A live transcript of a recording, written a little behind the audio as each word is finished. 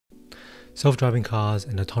Self-driving cars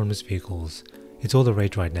and autonomous vehicles. It's all the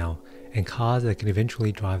rage right now, and cars that can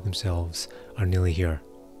eventually drive themselves are nearly here.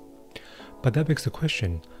 But that begs the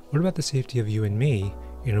question, what about the safety of you and me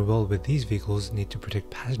in a world where these vehicles need to protect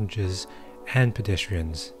passengers and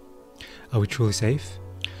pedestrians? Are we truly safe?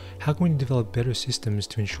 How can we develop better systems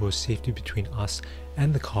to ensure safety between us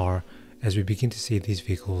and the car as we begin to see these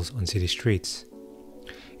vehicles on city streets?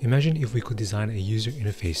 Imagine if we could design a user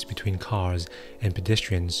interface between cars and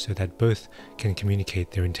pedestrians so that both can communicate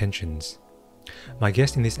their intentions. My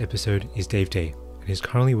guest in this episode is Dave Day, and he's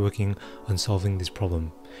currently working on solving this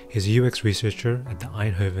problem. He's a UX researcher at the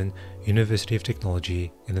Eindhoven University of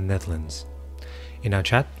Technology in the Netherlands. In our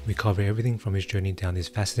chat, we cover everything from his journey down this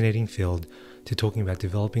fascinating field to talking about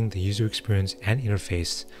developing the user experience and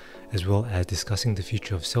interface, as well as discussing the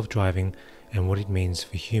future of self-driving and what it means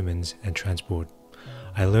for humans and transport.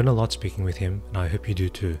 I learned a lot speaking with him, and I hope you do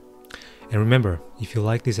too. And remember, if you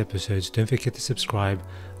like these episodes, don't forget to subscribe,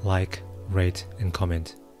 like, rate, and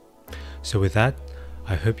comment. So with that,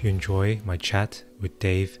 I hope you enjoy my chat with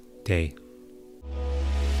Dave Day.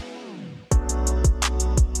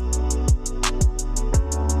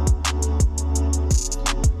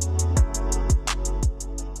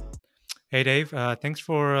 Hey Dave, thanks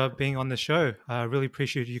for being on the show. I really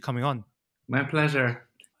appreciate you coming on. My pleasure.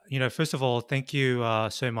 First of all, thank you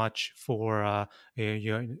so much for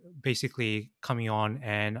you basically coming on,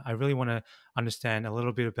 and I really want to understand a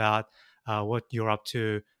little bit about what you're up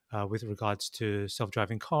to with regards to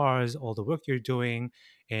self-driving cars, all the work you're doing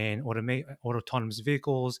in autonomous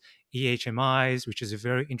vehicles, EHMIs, which is a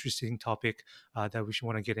very interesting topic that we should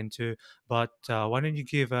want to get into. But why don't you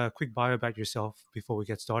give a quick bio about yourself before we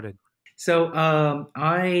get started?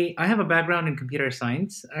 I have a background in computer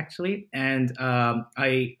science actually, and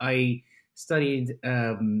I studied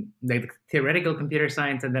like theoretical computer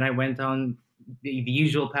science, and then I went on the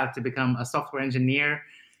usual path to become a software engineer,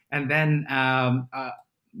 and then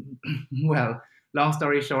well, long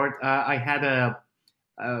story short, I had a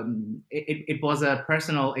it was a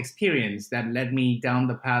personal experience that led me down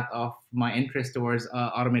the path of my interest towards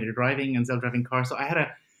automated driving and self-driving cars. So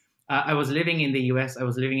I was living in the U.S. I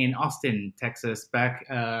was living in Austin, Texas, back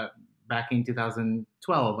in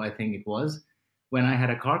 2012, I think it was, when I had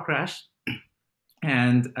a car crash,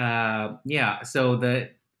 and so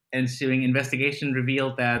the ensuing investigation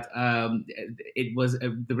revealed that it was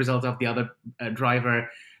the result of the other driver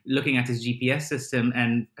looking at his GPS system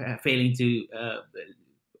and failing to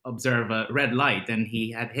observe a red light, and he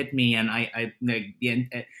had hit me, and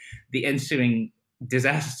the ensuing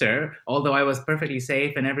disaster. Although I was perfectly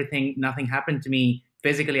safe and everything, nothing happened to me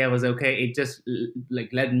physically. I was okay. It just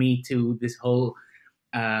like led me to this whole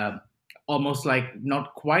uh, almost like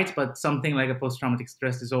not quite, but something like a post-traumatic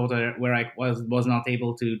stress disorder, where I was not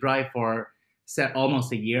able to drive for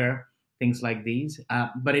almost a year. Things like these,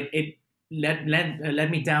 but it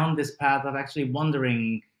led me down this path of actually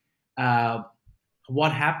wondering uh,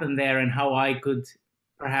 what happened there and how I could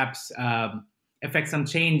perhaps affect some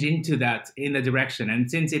change into that in the direction. And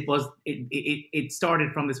since it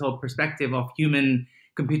started from this whole perspective of human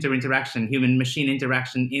computer interaction, human machine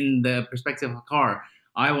interaction in the perspective of a car,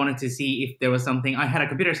 I wanted to see if there was something. I had a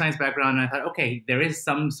computer science background, and I thought, okay, there is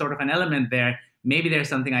some sort of an element there. Maybe there's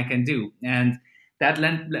something I can do, and that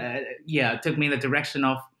took me in the direction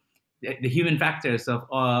of the human factors of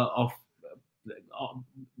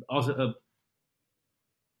also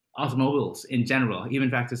automobiles in general,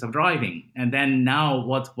 even factors of driving. And then now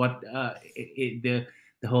the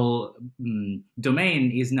whole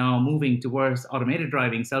domain is now moving towards automated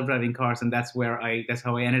driving, self-driving cars, and that's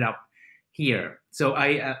how I ended up here. So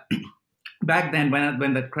I back then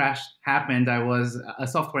when the crash happened, I was a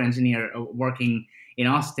software engineer working in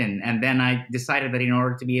Austin, and then I decided that in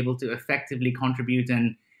order to be able to effectively contribute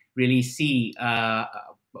and really see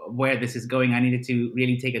where this is going, I needed to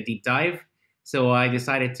really take a deep dive. So I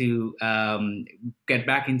decided to get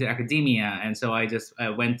back into academia, and so I just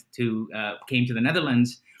came to the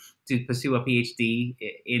Netherlands to pursue a PhD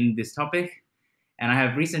in this topic. And I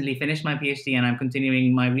have recently finished my PhD, and I'm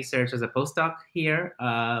continuing my research as a postdoc here.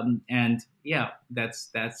 And yeah,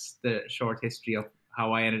 that's the short history of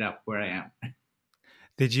how I ended up where I am.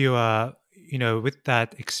 Did you, with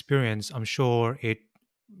that experience, I'm sure it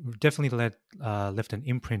definitely left an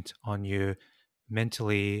imprint on you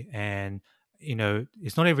mentally. And,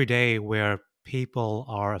 it's not every day where people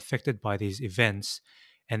are affected by these events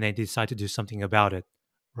and they decide to do something about it,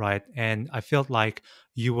 right? And I felt like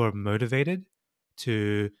you were motivated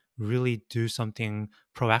to really do something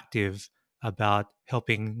proactive about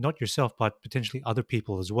helping not yourself, but potentially other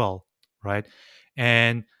people as well, right?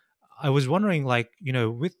 And I was wondering, like,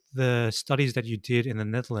 with the studies that you did in the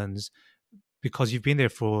Netherlands, because you've been there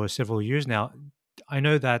for several years now, I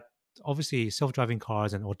know that obviously self-driving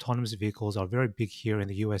cars and autonomous vehicles are very big here in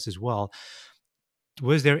the US as well.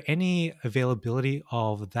 Was there any availability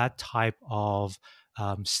of that type of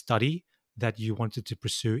study that you wanted to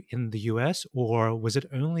pursue in the US, or was it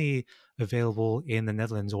only available in the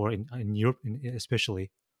Netherlands or in Europe,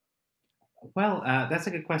 especially? Well, that's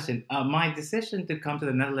a good question. My decision to come to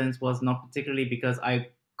the Netherlands was not particularly because I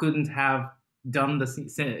couldn't have done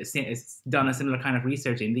done a similar kind of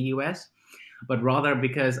research in the US, but rather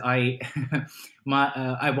because I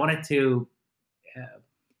wanted to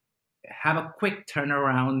have a quick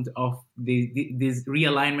turnaround of this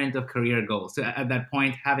realignment of career goals. So at that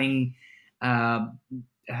point, uh,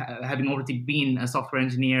 having already been a software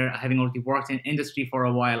engineer, having already worked in industry for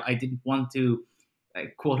a while, I didn't want to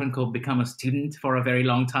quote unquote become a student for a very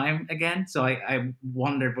long time again. So I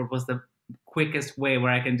wondered what was the quickest way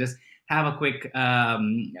where I can just have a quick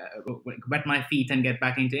wet my feet and get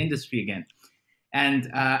back into industry again. And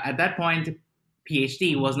at that point,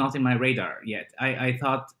 PhD was not in my radar yet. I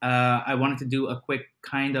thought I wanted to do a quick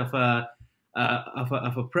kind of a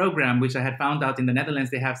program, which I had found out in the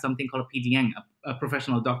Netherlands. They have something called a PDN, a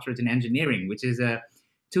professional doctorate in engineering, which is a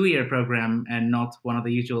 2 year program and not one of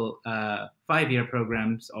the usual 5 year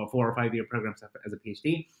programs or 4 or 5 year programs as a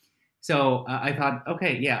PhD. So I thought,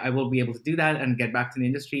 okay, yeah, I will be able to do that and get back to the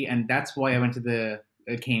industry, and that's why I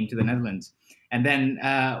came to the Netherlands. And then,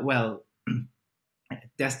 well,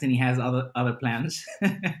 destiny has other plans.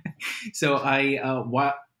 So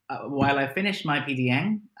while I finished my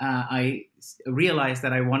PDN, I realized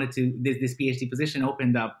that I wanted to this PhD position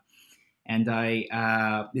opened up, and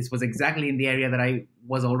I this was exactly in the area that I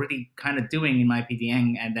was already kind of doing in my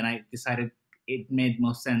PDN, and then I decided it made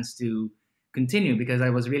most sense to continue because I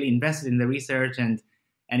was really invested in the research, and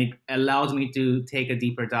it allowed me to take a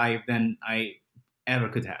deeper dive than I ever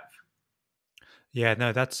could have. Yeah,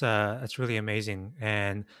 no, that's really amazing,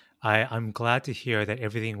 and I'm glad to hear that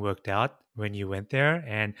everything worked out when you went there.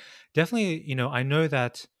 And definitely, I know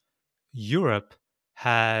that Europe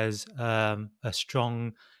has a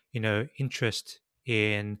strong, interest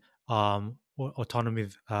in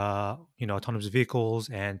autonomous vehicles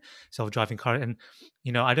and self-driving cars. And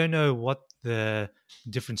I don't know what the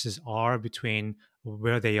differences are between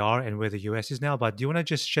where they are and where the US is now. But do you want to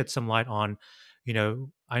just shed some light on,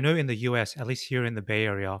 I know in the US, at least here in the Bay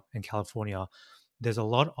Area in California, there's a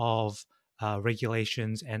lot of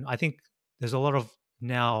regulations, and I think there's a lot of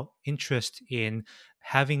now interest in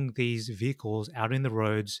having these vehicles out in the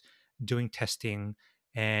roads doing testing,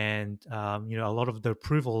 and a lot of the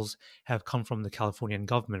approvals have come from the Californian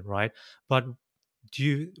government, right? But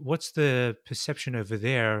what's the perception over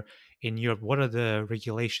there in Europe? What are the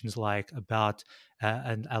regulations like about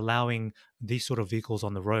and allowing these sort of vehicles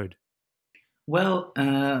on the road? Well,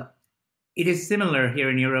 it is similar here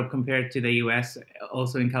in Europe compared to the US,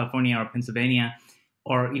 also in California or Pennsylvania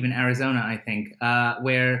or even Arizona, I think,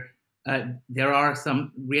 where there are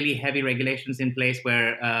some really heavy regulations in place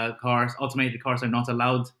where automated cars, are not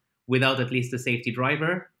allowed without at least a safety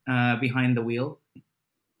driver behind the wheel.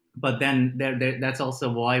 But then that's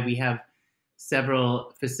also why we have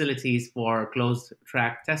several facilities for closed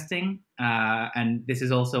track testing, and this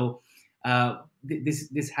is also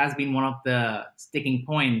this has been one of the sticking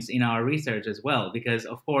points in our research as well, because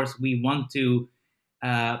of course we want to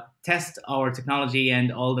test our technology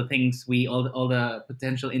and all the things all the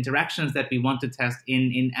potential interactions that we want to test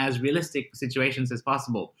in as realistic situations as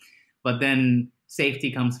possible. But then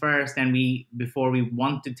safety comes first, and before we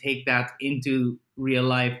want to take that into real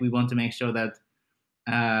life, we want to make sure that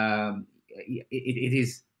it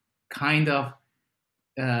is kind of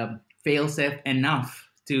fail safe enough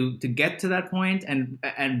to get to that point, and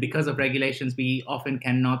because of regulations, we often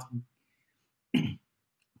cannot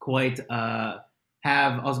quite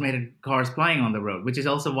have automated cars flying on the road, which is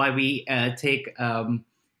also why we take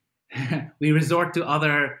we resort to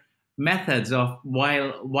other methods of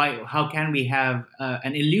why how can we have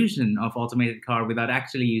an illusion of automated car without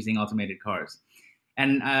actually using automated cars.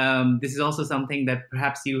 And this is also something that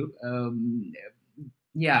perhaps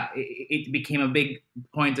it became a big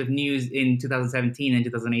point of news in 2017 and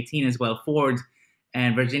 2018 as well. Ford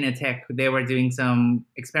and Virginia Tech, they were doing some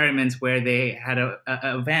experiments where they had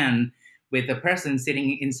a van with a person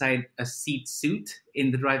sitting inside a suit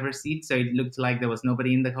in the driver's seat. So it looked like there was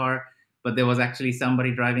nobody in the car, but there was actually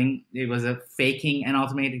somebody driving. It was a faking an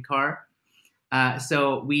automated car.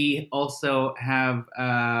 So we also have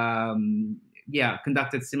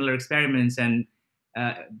conducted similar experiments and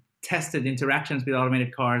tested interactions with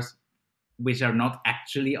automated cars, which are not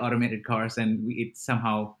actually automated cars, and it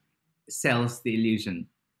somehow sells the illusion.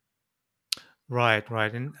 Right,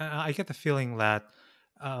 right. And I get the feeling that,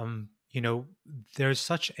 there's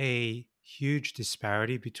such a huge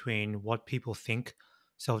disparity between what people think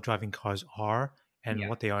self driving cars are and Yeah.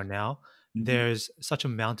 what they are now. Hmm. There's such a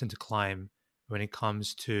mountain to climb when it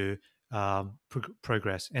comes to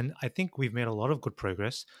progress. And I think we've made a lot of good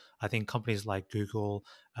progress. I think companies like Google,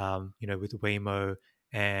 with Waymo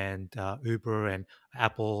and Uber and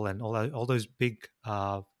Apple and all those big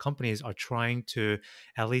companies are trying to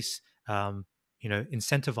at least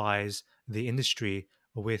incentivize the industry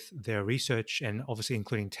with their research and obviously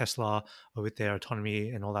including Tesla with their autonomy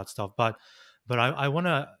and all that stuff. But I want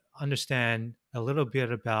to understand a little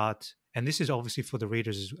bit about, and this is obviously for the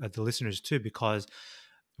readers, the listeners too, because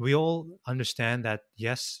we all understand that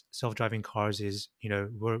yes, self-driving cars is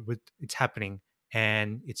it's happening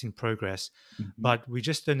and it's in progress, Hmm. but we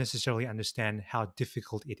just don't necessarily understand how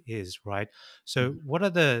difficult it is, right? So what are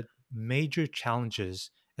the major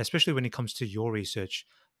challenges, especially when it comes to your research,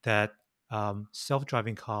 that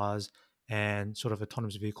self-driving cars and sort of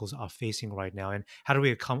autonomous vehicles are facing right now, and how do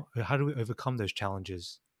we overcome those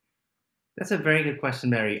challenges? That's a very good question,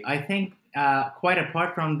 Barry. I think quite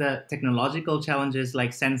apart from the technological challenges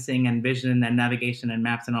like sensing and vision and navigation and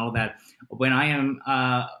maps and all that, when I am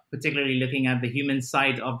particularly looking at the human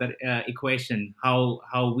side of that equation,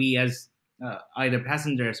 how we as either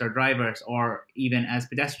passengers or drivers or even as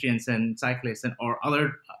pedestrians and cyclists and or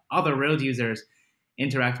other road users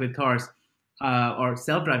interact with cars or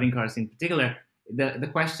self-driving cars in particular, the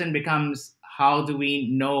question becomes how do we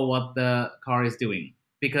know what the car is doing?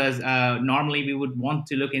 Because normally we would want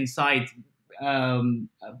to look inside,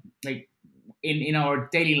 like in our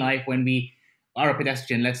daily life when we are a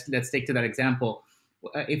pedestrian. Let's stick to that example.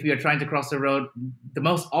 If we are trying to cross the road, the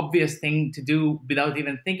most obvious thing to do without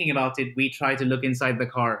even thinking about it, we try to look inside the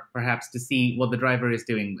car, perhaps to see what the driver is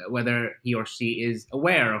doing, whether he or she is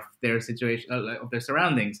aware of their situation, of their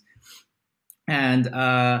surroundings. And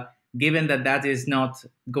given that that is not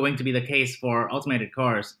going to be the case for automated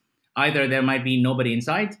cars, either there might be nobody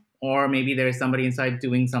inside, or maybe there is somebody inside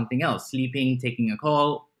doing something else, sleeping, taking a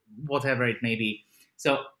call, whatever it may be.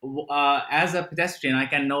 So, as a pedestrian, I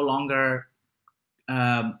can no longer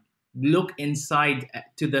look inside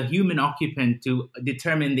to the human occupant to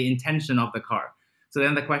determine the intention of the car. So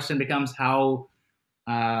then the question becomes how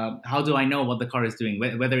do I know what the car is doing?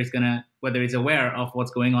 Whether it's aware of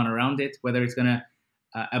what's going on around it, whether it's gonna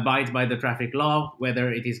abide by the traffic law, whether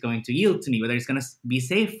it is going to yield to me, whether it's gonna be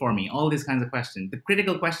safe for me. All these kinds of questions. The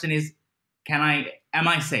critical question is, am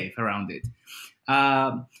I safe around it?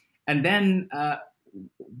 And then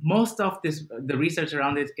most of the research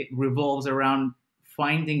around it revolves around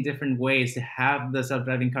finding different ways to have the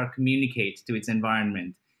self-driving car communicate to its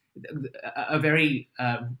environment. A very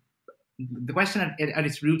The question at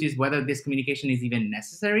its root is whether this communication is even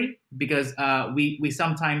necessary, because we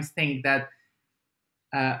sometimes think that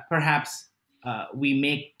perhaps we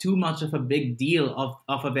make too much of a big deal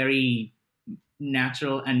of a very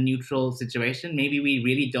natural and neutral situation. Maybe we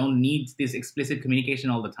really don't need this explicit communication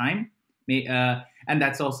all the time. And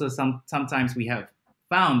that's also sometimes we have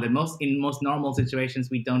found that in most normal situations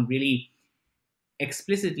we don't really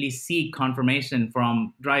explicitly seek confirmation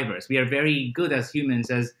from drivers. We are very good as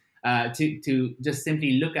humans as to just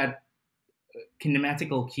simply look at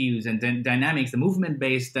kinematical cues and dynamics, the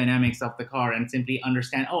movement-based dynamics of the car, and simply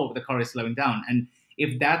understand, oh, the car is slowing down. And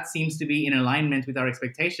if that seems to be in alignment with our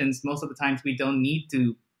expectations, most of the times we don't need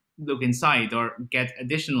to look inside or get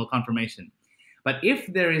additional confirmation. But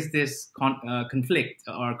if there is this conflict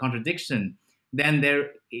or contradiction, then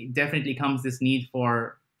there definitely comes this need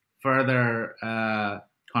for further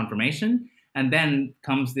confirmation. And then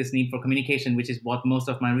comes this need for communication, which is what most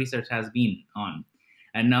of my research has been on.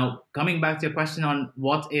 And now, coming back to your question on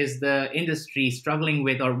what is the industry struggling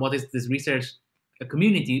with, or what is this research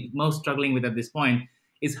community most struggling with at this point,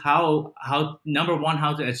 is how number one,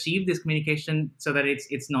 how to achieve this communication so that it's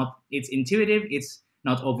intuitive, it's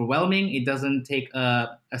not overwhelming, it doesn't take a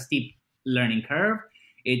steep learning curve,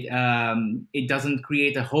 it doesn't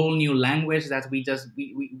create a whole new language that we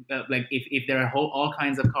like if there are all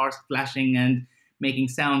kinds of cars flashing and making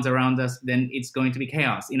sounds around us, then it's going to be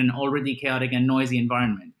chaos in an already chaotic and noisy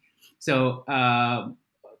environment. So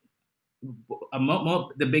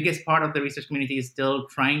the biggest part of the research community is still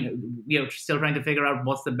still trying to figure out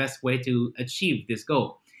what's the best way to achieve this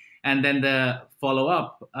goal. And then the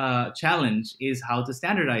follow-up challenge is how to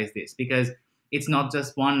standardize this, because it's not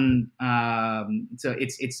just one. So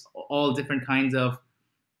it's all different kinds of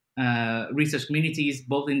research communities,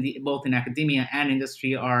 both in academia and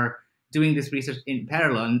industry, are doing this research in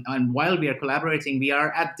parallel. And while we are collaborating, we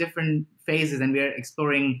are at different phases and we are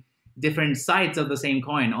exploring different sides of the same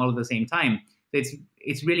coin all at the same time.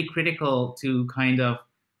 It's really critical to kind of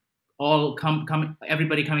all come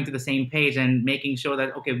everybody coming to the same page and making sure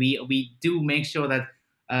that okay we do make sure that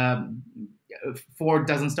um, Ford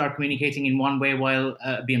doesn't start communicating in one way while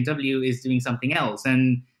BMW is doing something else.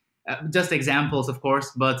 And just examples, of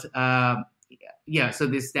course, but yeah. So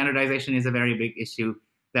this standardization is a very big issue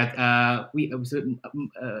that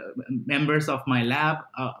members of my lab,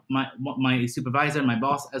 my supervisor, my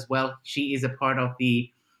boss as well. She is a part of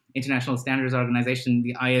the International Standards Organization,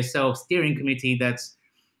 the ISO steering committee. That's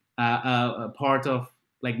a part of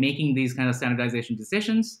like making these kind of standardization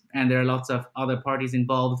decisions, and there are lots of other parties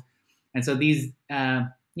involved. And so these,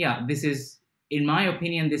 yeah, this is, in my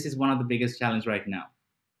opinion, this is one of the biggest challenges right now.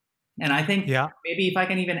 And I think Yeah. maybe if I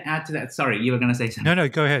can even add to that, sorry, you were going to say No, something. no,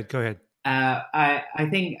 go ahead. Go ahead. I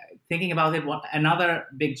think thinking about it, another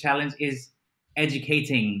big challenge is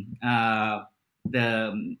educating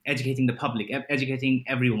educating the public, educating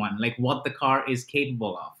everyone, like what the car is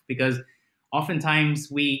capable of, because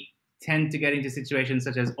oftentimes we tend to get into situations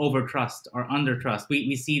such as over trust or under trust.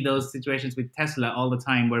 We see those situations with Tesla all the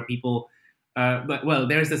time where people, well,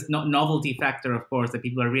 there's this novelty factor, of course, that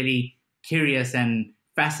people are really curious and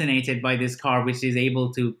fascinated by this car, which is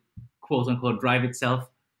able to quote unquote drive itself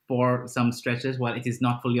for some stretches while it is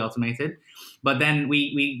not fully automated. But then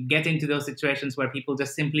we get into those situations where people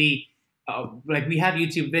just simply, like we have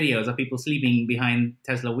YouTube videos of people sleeping behind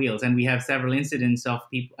Tesla wheels, and we have several incidents of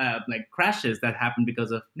people like crashes that happen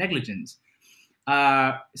because of negligence.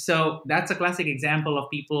 So that's a classic example of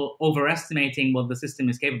people overestimating what the system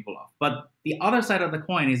is capable of. But the other side of the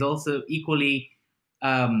coin is also equally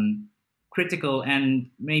critical and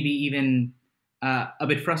maybe even a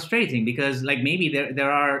bit frustrating, because like maybe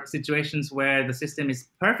there are situations where the system is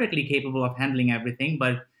perfectly capable of handling everything,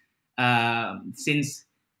 but since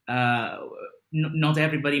not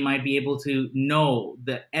everybody might be able to know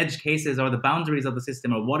the edge cases or the boundaries of the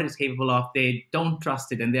system or what it's capable of, they don't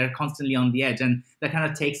trust it and they're constantly on the edge, and that kind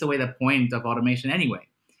of takes away the point of automation anyway.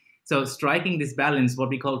 So striking this balance, what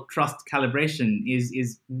we call trust calibration,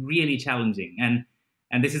 is really challenging, and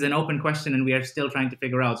this is an open question, and we are still trying to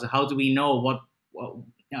figure out. So how do we know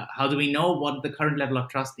how do we know what the current level of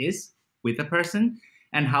trust is with a person,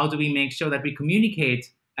 and how do we make sure that we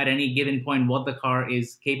communicate at any given point what the car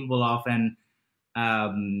is capable of, and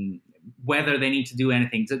whether they need to do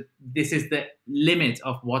anything. So this is the limit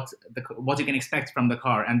of what you can expect from the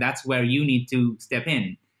car, and that's where you need to step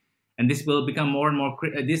in. And this will become more and more.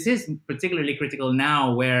 This is particularly critical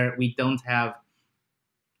now, where we don't have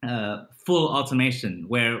full automation,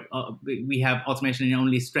 where we have automation in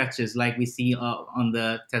only stretches, like we see on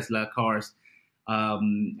the Tesla cars,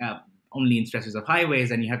 only in stretches of highways,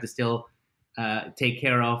 and you have to still take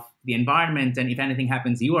care of the environment. And if anything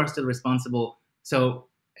happens, you are still responsible. So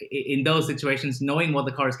in those situations, knowing what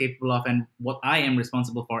the car is capable of and what I am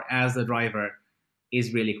responsible for as a driver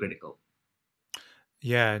is really critical.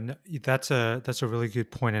 Yeah, that's a really good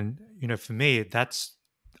point, and for me, that's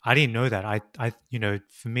I didn't know that.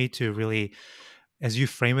 For me to really, as you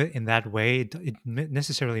frame it in that way,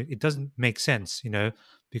 necessarily it doesn't make sense,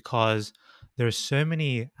 because there are so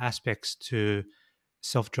many aspects to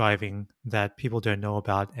self-driving that people don't know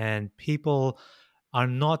about, and people are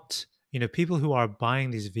not, people who are buying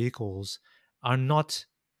these vehicles are not,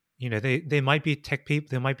 they might be tech people,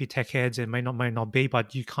 they might be tech heads, it might not be,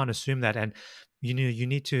 but you can't assume that. And you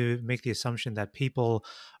need to make the assumption that people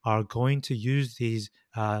are going to use these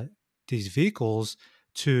vehicles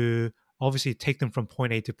to obviously take them from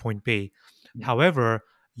point A to point B. Yeah. However,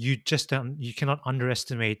 you cannot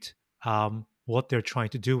underestimate what they're trying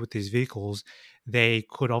to do with these vehicles. They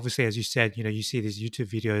could obviously, as you said, you see these YouTube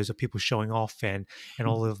videos of people showing off and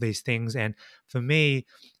all of these things. And for me,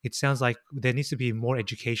 it sounds like there needs to be more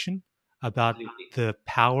education about Absolutely. the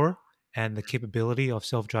power and the capability of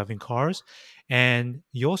self-driving cars. And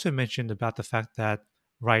you also mentioned about the fact that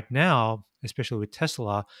right now, especially with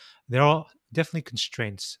Tesla, there are definitely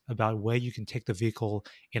constraints about where you can take the vehicle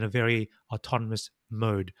in a very autonomous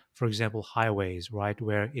mode. For example, highways, right,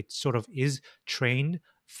 where it sort of is trained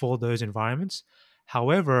for those environments.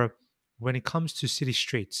 However, when it comes to city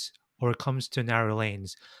streets or it comes to narrow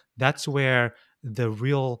lanes, that's where the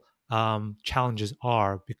real challenges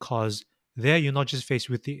are, because there you're not just faced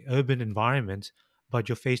with the urban environment, but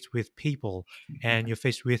you're faced with people, and you're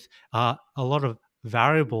faced with a lot of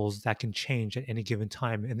variables that can change at any given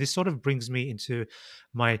time. And this sort of brings me into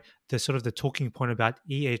the talking point about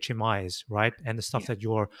EHMIs, right, and the stuff Yeah. that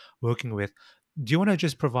you're working with. Do you want to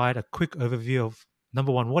just provide a quick overview of,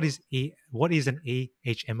 number one, what is an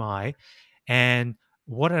EHMI, and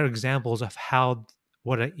what are examples of how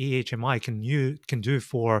what an EHMI can do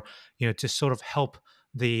for, to sort of help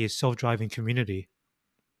the self-driving community?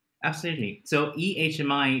 Absolutely. So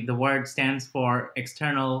EHMI, the word stands for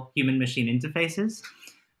External Human Machine Interfaces,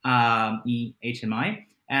 EHMI,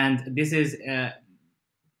 and this is a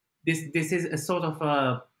sort of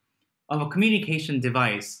a communication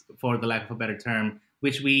device, for the lack of a better term,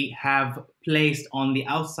 which we have placed on the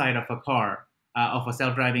outside of a car, of a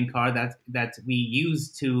self-driving car that we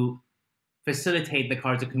use to facilitate the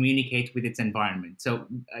car to communicate with its environment. So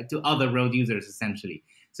to other road users, essentially.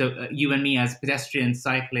 So you and me as pedestrians,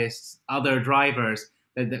 cyclists, other drivers,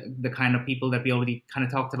 the kind of people that we already kind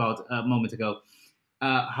of talked about a moment ago.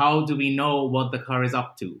 How do we know what the car is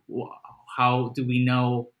up to? How do we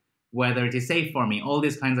know whether it is safe for me? All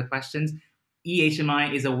these kinds of questions.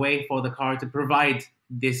 EHMI is a way for the car to provide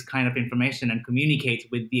this kind of information and communicate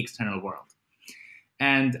with the external world.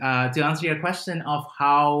 And to answer your question of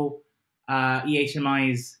how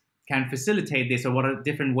EHMIs can facilitate this, or what are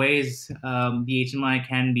different ways the EHMI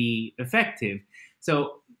can be effective.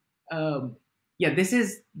 So yeah, this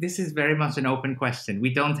is very much an open question.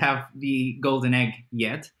 We don't have the golden egg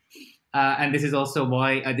yet, and this is also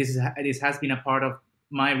why this has been a part of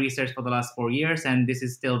my research for the last 4 years, and this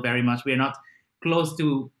is still very much, we are not close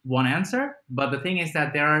to one answer. But the thing is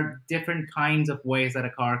that there are different kinds of ways that a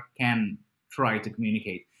car can try to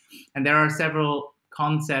communicate, and there are several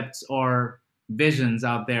concepts or visions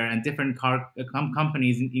out there, and different car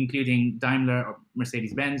companies, including Daimler or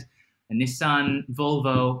Mercedes-Benz, and Nissan,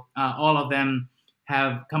 Volvo, all of them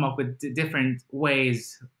have come up with different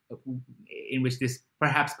ways in which this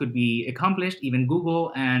perhaps could be accomplished. Even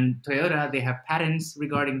Google and Toyota, they have patents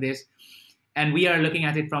regarding this. And we are looking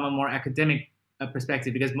at it from a more academic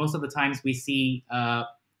perspective, because most of the times we see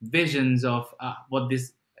visions of what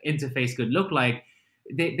this interface could look like.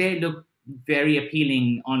 They look very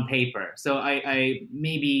appealing on paper. So I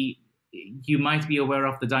maybe you might be aware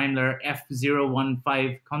of the Daimler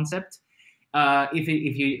F015 concept. I'll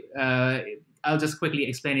just quickly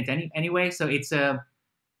explain it anyway. So it's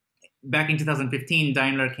back in 2015,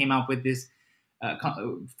 Daimler came up with this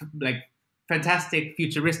like fantastic,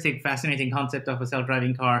 futuristic, fascinating concept of a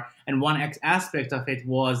self-driving car, and one aspect of it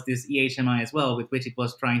was this EHMI as well, with which it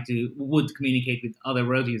was would communicate with other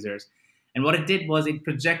road users. And what it did was it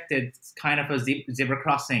projected kind of a zebra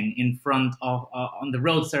crossing in front of on the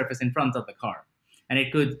road surface in front of the car, and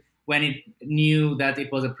it could, when it knew that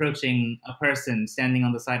it was approaching a person standing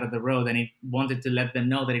on the side of the road and it wanted to let them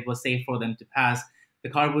know that it was safe for them to pass, the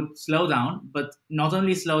car would slow down, but not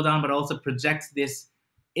only slow down, but also project this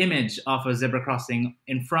image of a zebra crossing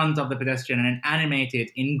in front of the pedestrian and animate it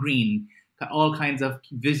in green, all kinds of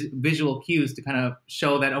visual cues to kind of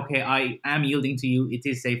show that, okay, I am yielding to you, it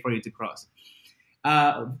is safe for you to cross.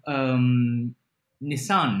 Nissan,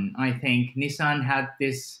 I think, Nissan had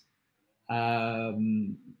this,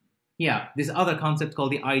 this other concept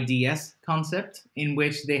called the IDS concept, in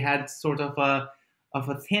which they had sort of a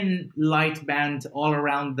thin light band all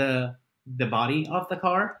around the body of the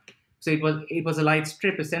car. So it was a light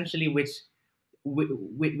strip essentially, which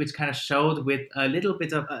kind of showed with a little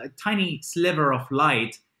bit of a tiny sliver of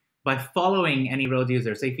light by following any road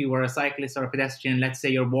user. So if you were a cyclist or a pedestrian, let's say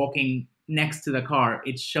you're walking next to the car,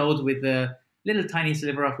 it showed with a little tiny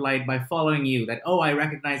sliver of light by following you that, oh, I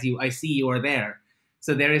recognize you, I see you are there.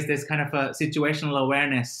 So there is this kind of a situational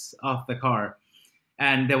awareness of the car.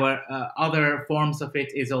 And there were other forms of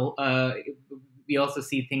it. We also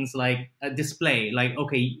see things like a display, like,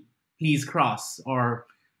 okay, please cross, or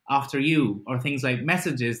after you, or things like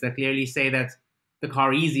messages that clearly say that the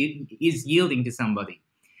car is yielding to somebody.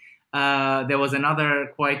 There was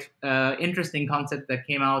another quite interesting concept that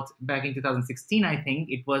came out back in 2016, I think.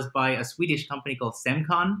 It was by a Swedish company called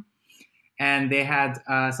Semcon. And they had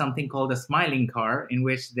something called a smiling car, in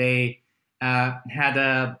which they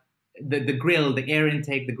had the grill, the air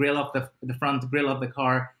intake, the grill of the front grill of the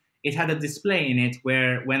car. It had a display in it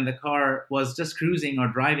where, when the car was just cruising or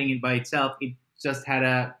driving it by itself, it just had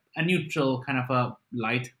a neutral kind of a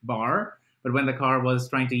light bar. But when the car was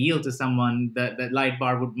trying to yield to someone, the light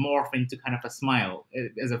bar would morph into kind of a smile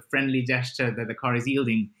as a friendly gesture that the car is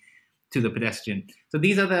yielding to the pedestrian. So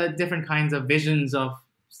these are the different kinds of visions of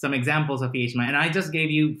some examples of EHMI. And I just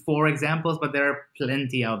gave you 4 examples, but there are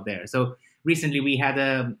plenty out there. So recently we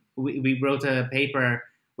wrote a paper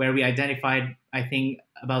where we identified, I think,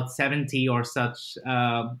 about 70 or such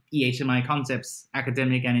EHMI concepts,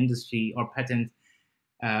 academic and industry or patent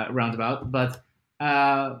roundabout. But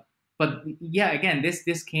yeah, again,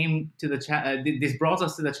 this came to this brought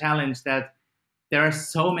us to the challenge that there are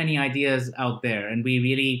so many ideas out there, and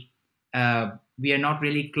we are not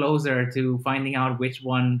really closer to finding out which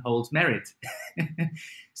one holds merit.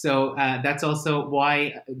 So that's also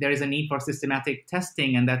why there is a need for systematic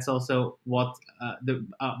testing, and that's also what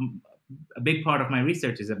a big part of my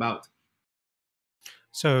research is about.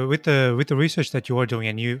 So with the research that you are doing,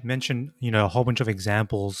 and you mentioned, a whole bunch of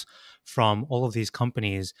examples from all of these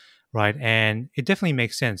companies, right? And it definitely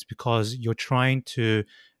makes sense because you're trying to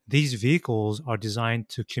these vehicles are designed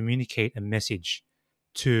to communicate a message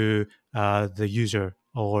to the user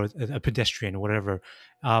or a pedestrian or whatever.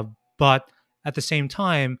 But at the same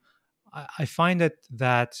time, I find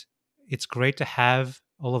that it's great to have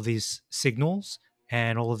all of these signals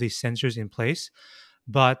and all of these sensors in place,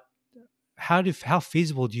 but how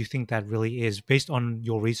feasible do you think that really is based on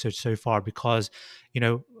your research so far? Because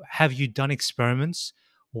have you done experiments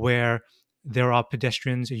where there are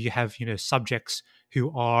pedestrians, you have subjects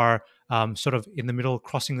who are sort of in the middle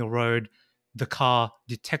crossing the road, the car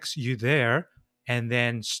detects you there and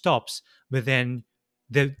then stops, but then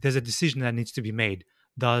there's a decision that needs to be made.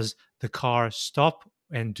 Does the car stop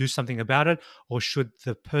and do something about it, or should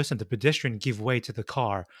the pedestrian, give way to the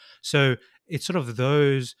car? So it's sort of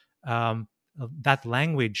those that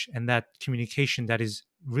language and that communication that is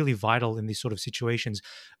really vital in these sort of situations.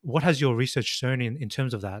 What has your research shown in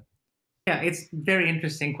terms of that? Yeah, it's a very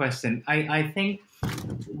interesting question. I think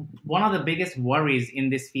one of the biggest worries in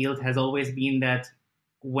this field has always been that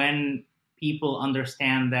when people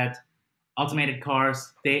understand that automated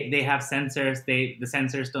cars, they have sensors, the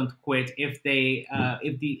sensors don't quit. If the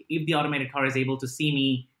automated car is able to see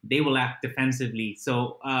me, they will act defensively.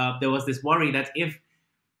 So there was this worry that if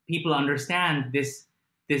people understand this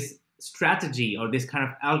strategy or this kind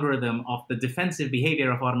of algorithm of the defensive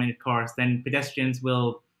behavior of automated cars, then pedestrians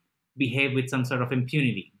will behave with some sort of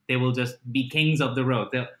impunity. They will just be kings of the road.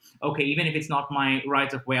 Okay, even if it's not my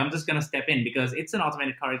right of way, I'm just going to step in because it's an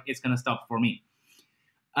automated car. It's going to stop for me.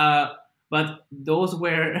 Uh, but those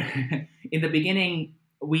were in the beginning.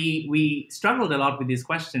 We struggled a lot with these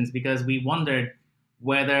questions because we wondered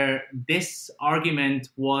whether this argument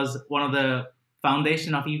was one of the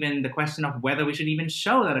foundation of even the question of whether we should even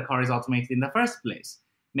show that a car is automated in the first place.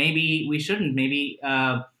 Maybe we shouldn't. Maybe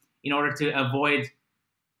in order to avoid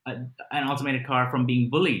an automated car from being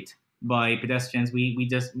bullied by pedestrians, we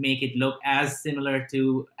just make it look as similar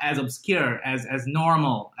to, as obscure, as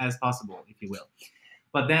normal as possible, if you will.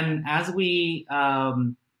 But then as we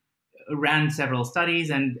ran several studies,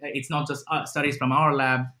 and it's not just studies from our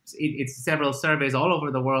lab, it's several surveys all over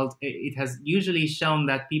the world, it has usually shown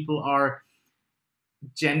that people are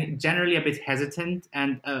generally a bit hesitant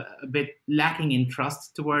and a bit lacking in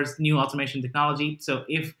trust towards new automation technology. So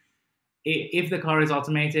if the car is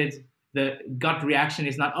automated, the gut reaction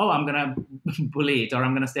is not, oh, I'm gonna bully it or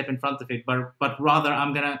I'm gonna step in front of it, but rather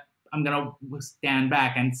I'm gonna stand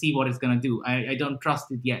back and see what it's gonna do. I don't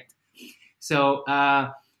trust it yet. So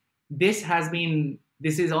this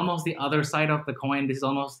is almost the other side of the coin. This is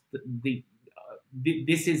almost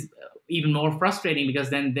this is even more frustrating because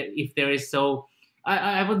then if there is so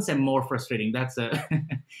I wouldn't say more frustrating. That's a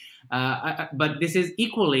but this is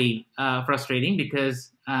equally frustrating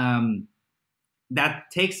because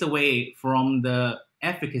that takes away from the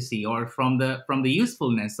efficacy or from the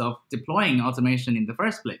usefulness of deploying automation in the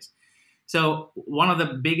first place. So one of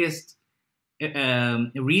the biggest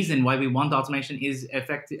reason why we want automation is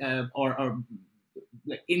effective or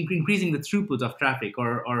increasing the throughput of traffic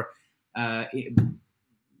or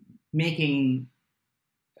making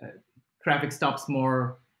traffic stops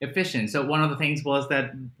more efficient. So one of the things was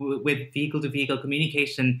that with vehicle-to-vehicle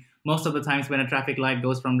communication, most of the times when a traffic light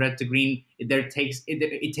goes from red to green, it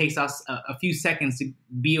takes us a few seconds to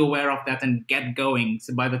be aware of that and get going.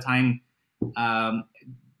 So by the time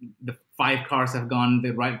the 5 cars have gone,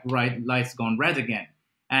 the right light's gone red again.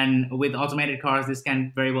 And with automated cars, this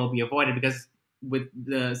can very well be avoided because with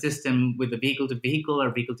the system, with the vehicle-to-vehicle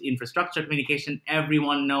or vehicle-to-infrastructure communication,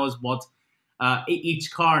 everyone knows what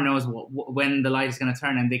each car knows when the light is going to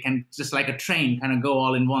turn, and they can, just like a train, kind of go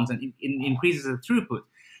all in once, and it increases the throughput.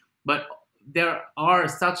 But there are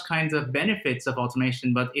such kinds of benefits of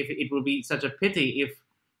automation, but if it will be such a pity if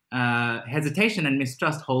hesitation and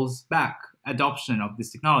mistrust holds back adoption of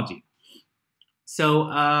this technology.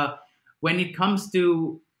 So when it comes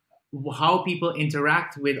to how people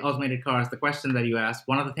interact with automated cars, the question that you asked,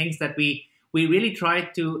 one of the things that we really try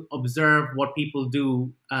to observe what people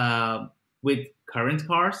do with current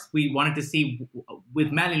cars. We wanted to see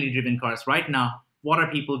with manually driven cars right now, what are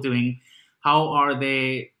people doing? How are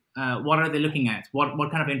they? What are they looking at?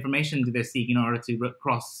 What kind of information do they seek in order to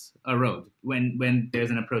cross a road when there's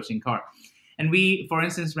an approaching car? And we, for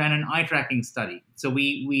instance, ran an eye tracking study. So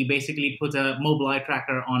we basically put a mobile eye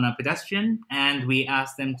tracker on a pedestrian, and we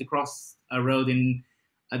asked them to cross a road in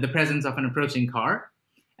the presence of an approaching car.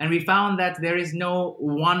 And we found that there is no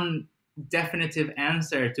one definitive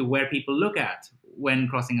answer to where people look at when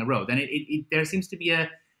crossing a road. And there seems to be a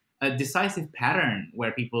decisive pattern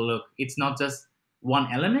where people look. It's not just one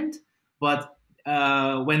element, but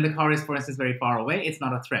when the car is, for instance, very far away, it's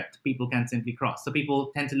not a threat. People can simply cross. So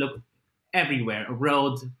people tend to look everywhere: a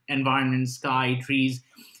road, environment, sky, trees.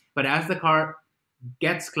 But as the car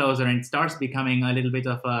gets closer and it starts becoming a little bit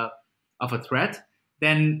of a threat,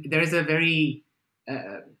 then there is a very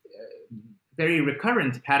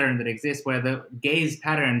recurrent pattern that exists where the gaze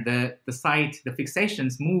pattern, the sight, the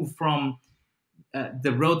fixations move from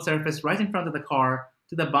the road surface right in front of the car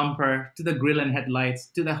to the bumper, to the grille and headlights,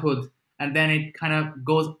 to the hood, and then it kind of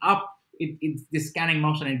goes up. It's this scanning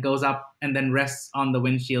motion. It goes up and then rests on the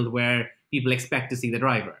windshield where people expect to see the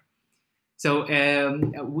driver. So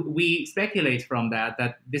we speculate from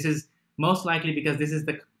that this is most likely because this is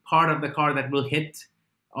the part of the car that will hit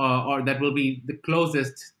or that will be the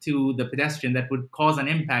closest to the pedestrian that would cause an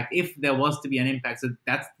impact if there was to be an impact. So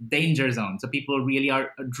that's danger zone. So people really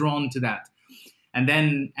are drawn to that. And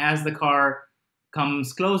then as the car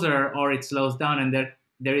comes closer or it slows down and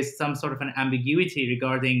there is some sort of an ambiguity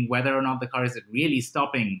regarding whether or not the car is really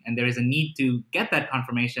stopping and there is a need to get that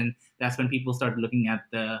confirmation, that's when people start looking at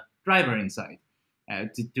the driver inside.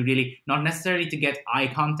 To really, not necessarily to get eye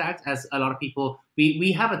contact, as a lot of people,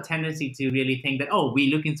 we have a tendency to really think that, oh,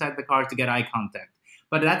 we look inside the car to get eye contact.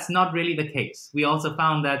 But that's not really the case. We also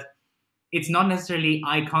found that it's not necessarily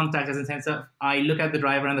eye contact as in the sense of I look at the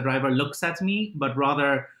driver and the driver looks at me, but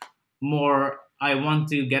rather more I want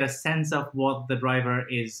to get a sense of what the driver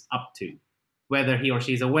is up to, whether he or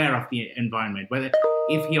she is aware of the environment, whether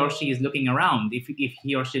if he or she is looking around, if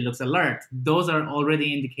he or she looks alert. Those are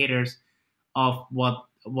already indicators of what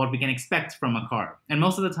we can expect from a car. And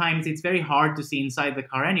most of the times it's very hard to see inside the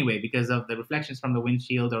car anyway because of the reflections from the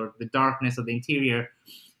windshield or the darkness of the interior.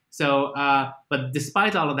 So, but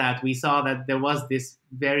despite all of that, we saw that there was this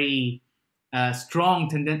very strong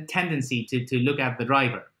tendency to look at the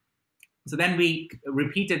driver. So then we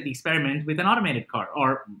repeated the experiment with an automated car,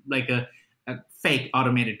 or like a fake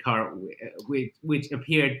automated car, which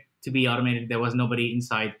appeared to be automated. There was nobody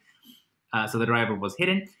inside. So the driver was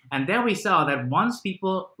hidden. And there we saw that once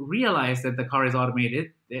people realized that the car is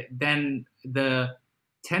automated, then the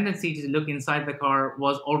tendency to look inside the car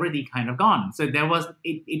was already kind of gone. So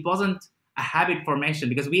it wasn't a habit formation,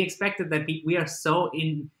 because we expected that we are so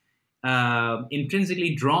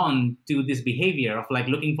intrinsically drawn to this behavior of like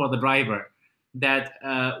looking for the driver that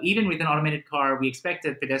even with an automated car, we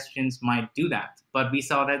expected pedestrians might do that. But we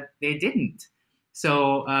saw that they didn't.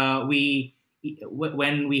 So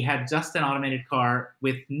when we had just an automated car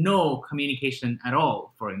with no communication at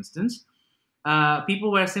all, for instance,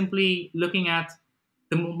 people were simply looking at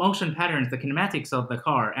the motion patterns, the kinematics of the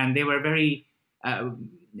car, and they were very,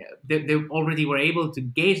 they already were able to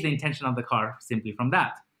gauge the intention of the car simply from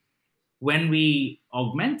that. When we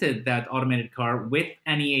augmented that automated car with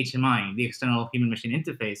an EHMI, the external human-machine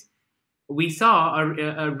interface, we saw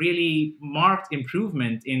a really marked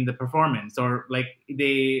improvement in the performance, or like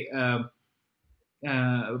we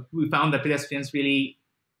found that pedestrians really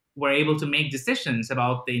were able to make decisions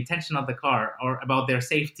about the intention of the car or about their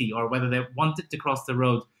safety or whether they wanted to cross the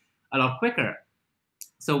road a lot quicker.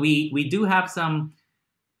 So we do have some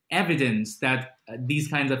evidence that these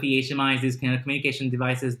kinds of EHMIs, these kind of communication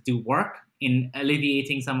devices do work in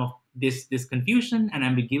alleviating some of this confusion and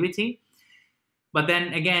ambiguity. But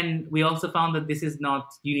then again, we also found that this is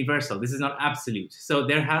not universal. This is not absolute. So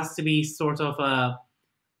there has to be sort of a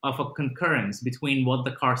concurrence between what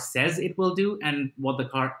the car says it will do and what the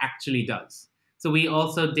car actually does. So we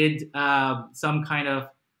also did some kind of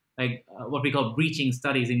like what we call breaching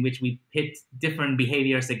studies, in which we pit different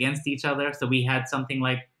behaviors against each other. So we had something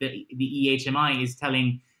like the EHMI is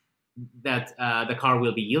telling that the car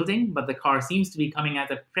will be yielding, but the car seems to be coming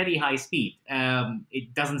at a pretty high speed.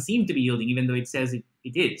 It doesn't seem to be yielding, even though it says it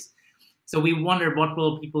is. So we wonder, what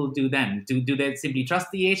will people do then? Do they simply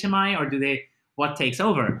trust the EHMI, or what takes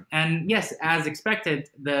over? And yes, as expected,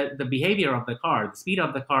 the behavior of the car, the speed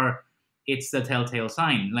of the car, it's the telltale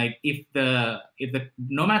sign. Like if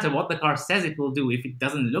no matter what the car says it will do, if it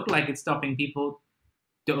doesn't look like it's stopping, people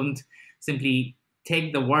don't simply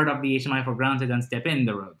take the word of the HMI for granted and step in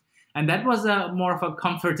the road. And that was more of a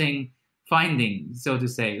comforting finding, so to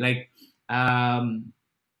say. Like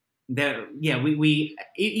we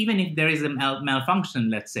even if there is a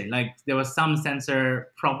malfunction, let's say, like there was some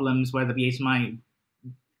sensor problems where the HMI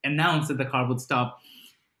announced that the car would stop,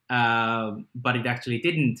 but it actually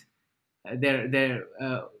didn't.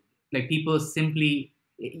 Like people simply,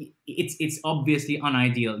 it's obviously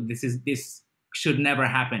unideal. This should never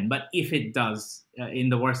happen. But if it does, in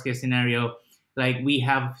the worst case scenario, like we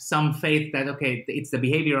have some faith that okay, it's the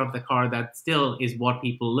behavior of the car that still is what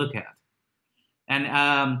people look at. And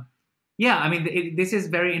yeah, I mean, this is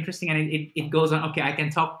very interesting, and it goes on. Okay, I can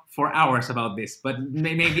talk for hours about this, but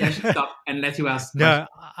maybe I should stop and let you ask questions.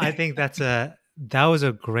 No, I think that was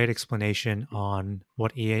a great explanation on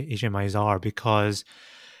what HMIs are, because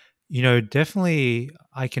definitely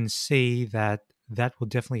I can see that that will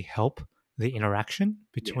definitely help the interaction Yeah.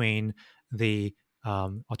 between the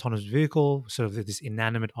autonomous vehicle, sort of this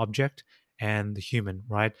inanimate object, and the human,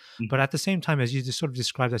 right? But Mhm. at the same time, as you just sort of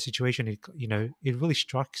described that situation, it really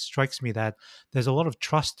strikes me that there's a lot of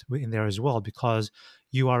trust in there as well, because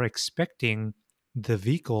you are expecting the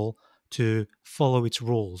vehicle to follow its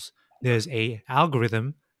rules. Right. There's a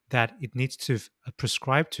algorithm that it needs to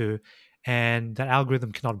prescribe to, and that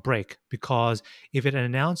algorithm cannot break, because if it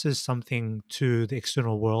announces something to the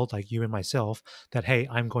external world, like you and myself, that hey,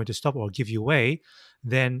 I'm going to stop or give you way,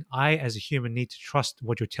 then I as a human need to trust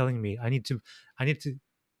what you're telling me. I need to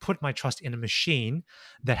put my trust in a machine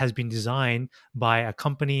that has been designed by a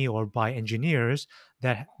company or by engineers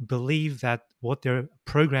that believe that what they're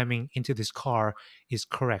programming into this car is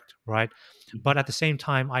correct, right? But Mhm. at the same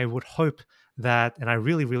time, I would hope that, and I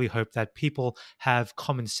really, really hope that people have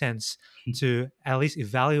common sense to at least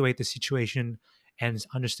evaluate the situation and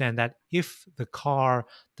understand that if the car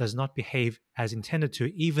does not behave as intended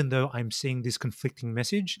to, even though I'm seeing this conflicting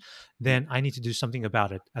message, then I need to do something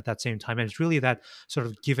about it at that same time. And it's really that sort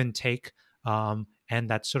of give and take, and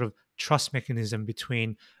that sort of trust mechanism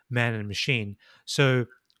between man and machine. So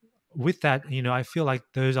with that, I feel like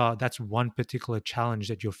that's one particular challenge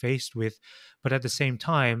that you're faced with. But at the same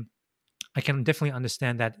time, I can definitely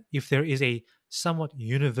understand that if there is a somewhat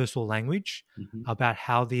universal language Mhm. about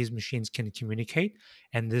how these machines can communicate,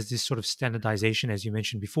 and there's this sort of standardization, as you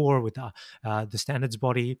mentioned before, with the standards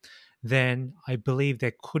body, then I believe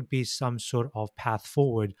there could be some sort of path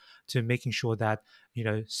forward to making sure that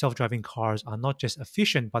self-driving cars are not just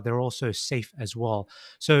efficient, but they're also safe as well.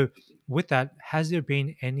 So, with that, has there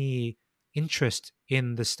been any interest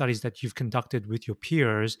in the studies that you've conducted with your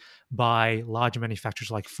peers by large manufacturers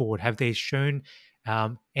like Ford? Have they shown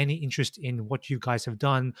any interest in what you guys have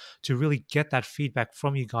done to really get that feedback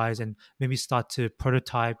from you guys and maybe start to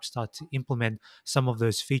prototype, start to implement some of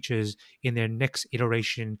those features in their next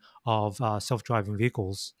iteration of self-driving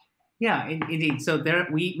vehicles? Yeah, indeed. So there,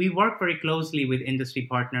 we work very closely with industry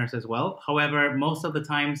partners as well. However, most of the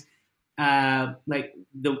times, like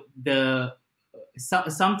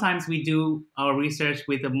sometimes we do our research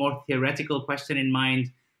with a more theoretical question in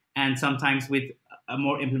mind, and sometimes with a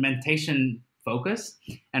more implementation focus.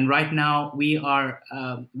 And right now, we are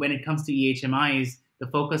when it comes to EHMIs, the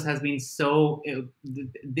focus has been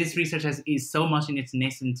this research is so much in its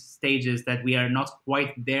nascent stages that we are not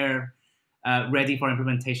quite there, ready for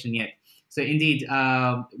implementation yet. So indeed,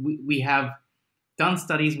 we have done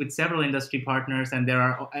studies with several industry partners, and there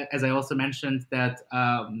are, as I also mentioned, that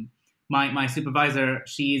my supervisor,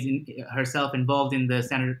 she is herself involved in the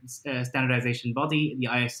standardization body, the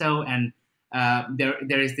ISO, and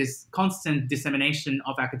there is this constant dissemination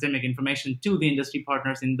of academic information to the industry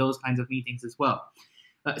partners in those kinds of meetings as well.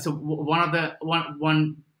 So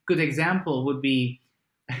one good example would be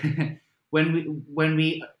when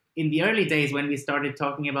we in the early days when we started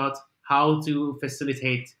talking about how to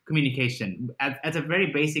facilitate communication at a very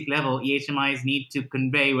basic level. EHMIs need to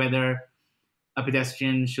convey whether a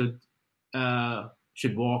pedestrian should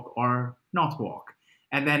walk or not walk.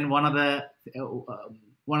 And then one of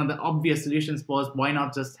the obvious solutions was, why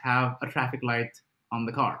not just have a traffic light on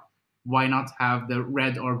the car? Why not have the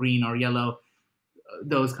red or green or yellow,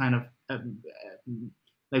 those kind of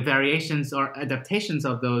like variations or adaptations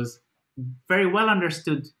of those very well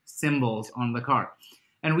understood symbols on the car.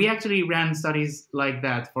 And we actually ran studies like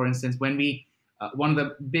that. For instance, when we one of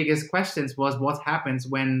the biggest questions was what happens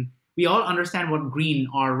when we all understand what green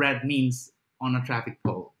or red means on a traffic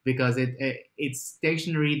pole, because it's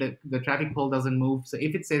stationary. The traffic pole doesn't move. So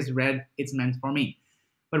if it says red, it's meant for me.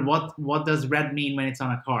 But what does red mean when it's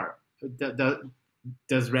on a car?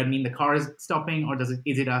 Does red mean the car is stopping, or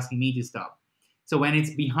is it asking me to stop? So when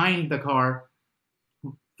it's behind the car,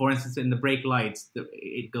 for instance, in the brake lights,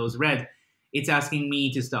 it goes red. It's asking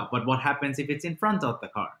me to stop. But what happens if it's in front of the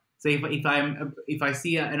car? So if I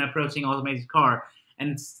see an approaching automated car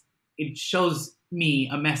and it shows me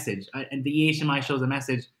a message, and the EHMI shows a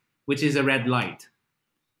message which is a red light.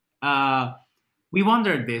 We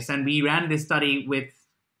wondered this, and we ran this study with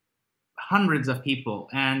hundreds of people.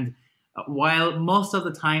 And while most of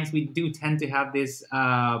the times we do tend to have this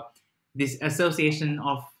association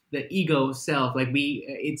of the ego self, like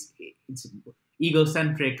it's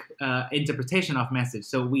egocentric interpretation of message.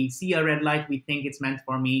 So we see a red light, we think it's meant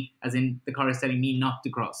for me, as in the car is telling me not to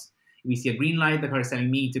cross. We see a green light, the car is telling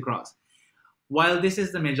me to cross. While this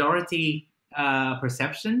is the majority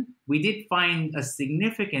perception, we did find a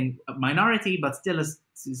significant minority, but still a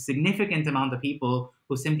significant amount of people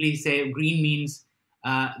who simply say green means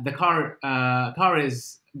the car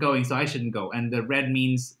is going, so I shouldn't go, and the red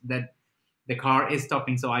means that the car is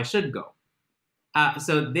stopping, so I should go.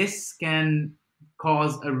 So this can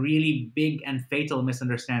cause a really big and fatal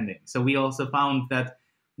misunderstanding. So we also found that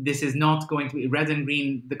this is not going to be red and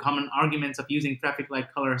green. The common arguments of using traffic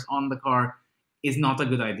light colors on the car is not a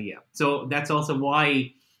good idea. So that's also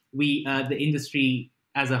why the industry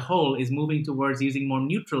as a whole is moving towards using more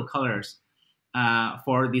neutral colors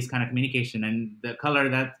for this kind of communication. And the color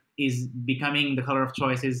that is becoming the color of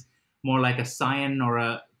choice is more like a cyan or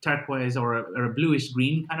a turquoise or a bluish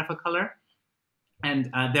green kind of a color.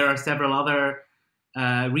 And there are several other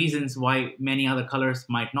reasons why many other colors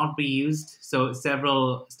might not be used. So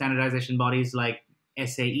several standardization bodies like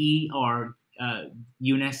SAE or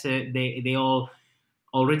UNESE, they all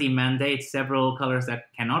already mandate several colors that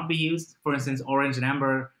cannot be used. For instance, orange and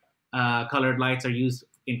amber colored lights are used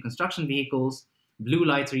in construction vehicles. Blue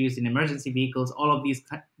lights are used in emergency vehicles. All of these,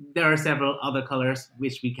 there are several other colors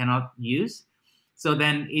which we cannot use. So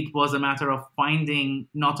then it was a matter of finding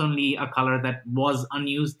not only a color that was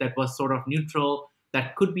unused, that was sort of neutral,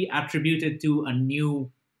 that could be attributed to a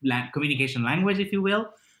new communication language, if you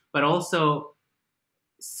will, but also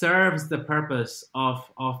serves the purpose of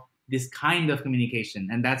this kind of communication.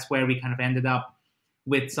 And that's where we kind of ended up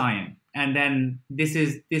with cyan. And then this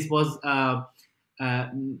was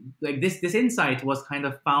like this insight was kind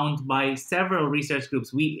of found by several research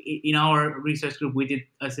groups. We in our research group we did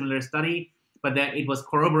a similar study, but then it was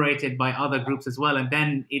corroborated by other groups as well, and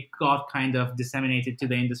then it got kind of disseminated to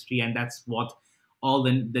the industry, and that's what all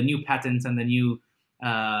the new patents and the new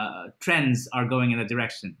trends are going in a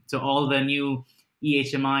direction. So all the new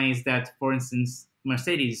EHMIs that, for instance,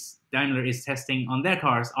 Mercedes Daimler is testing on their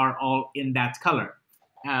cars are all in that color.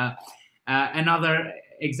 Another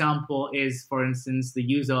example is, for instance, the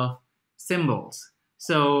use of symbols.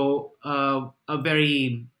 So a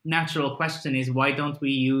very natural question is, why don't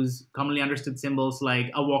we use commonly understood symbols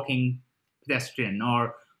like a walking pedestrian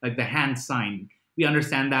or like the hand sign? We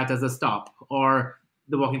understand that as a stop, or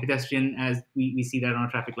the walking pedestrian as we see that on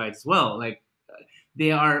traffic lights as well. Like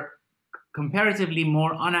they are comparatively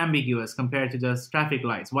more unambiguous compared to just traffic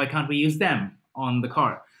lights. Why can't we use them on the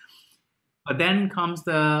car? But then comes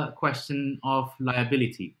the question of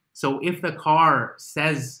liability. So if the car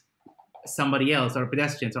says somebody else or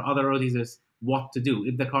pedestrians or other road users what to do,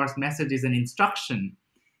 if the car's message is an instruction,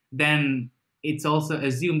 then it's also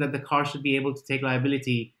assumed that the car should be able to take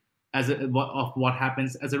liability of what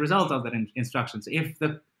happens as a result of that instruction. So if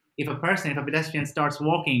a pedestrian starts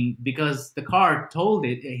walking because the car told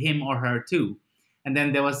him or her to, and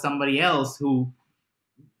then there was somebody else who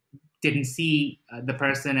didn't see the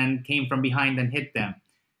person and came from behind and hit them,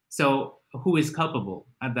 so who is culpable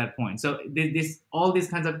at that point? So all these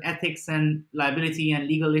kinds of ethics and liability and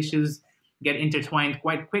legal issues get intertwined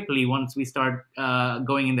quite quickly once we start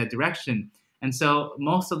going in that direction. And so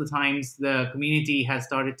most of the times the community has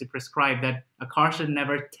started to prescribe that a car should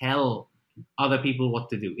never tell other people what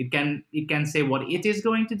to do. It can say what it is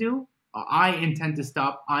going to do. I intend to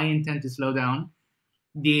stop. I intend to slow down.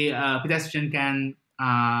 The pedestrian can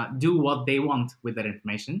do what they want with that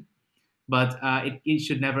information, but it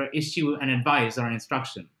should never issue an advice or an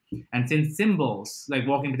instruction. And since symbols like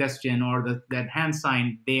walking pedestrian or that hand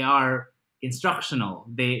sign, they are instructional,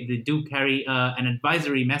 they do carry an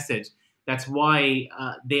advisory message. That's why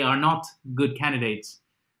they are not good candidates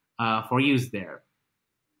for use there.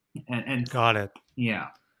 And Got it. yeah.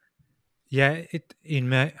 Yeah,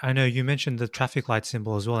 I know you mentioned the traffic light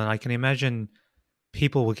symbol as well, and I can imagine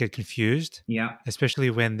people will get confused, Yeah. especially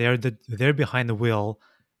when they're behind the wheel,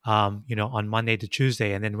 on Monday to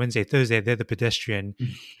Tuesday, and then Wednesday, Thursday they're the pedestrian,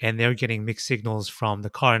 and they're getting mixed signals from the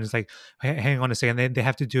car, and it's like, hang on a second, they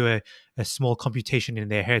have to do a small computation in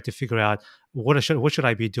their head to figure out what should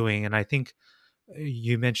I be doing, and I think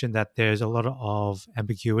you mentioned that there's a lot of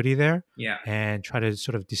ambiguity there, Yeah. and try to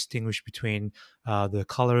sort of distinguish between the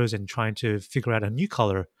colors and trying to figure out a new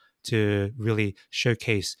color to really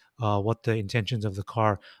showcase what the intentions of the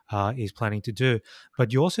car is planning to do.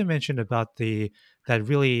 But you also mentioned about that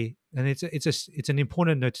really, and it's an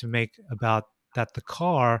important note to make about that the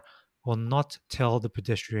car will not tell the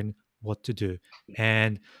pedestrian what to do,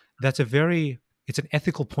 and that's it's an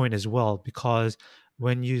ethical point as well, because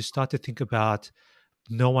when you start to think about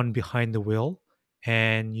no one behind the wheel,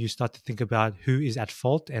 and you start to think about who is at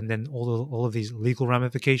fault, and then all of these legal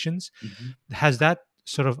ramifications. Mhm. Has that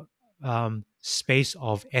sort of space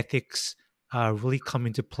of ethics really come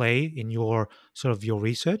into play in your sort of your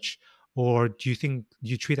research, or do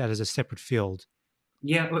you treat that as a separate field?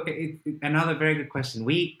 Yeah, another very good question.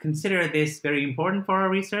 We consider this very important for our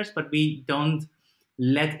research, but we don't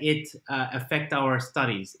let it affect our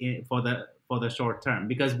studies for the short term,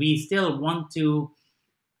 because we still want to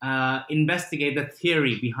investigate the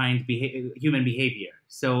theory behind human behavior.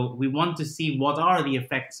 So we want to see what are the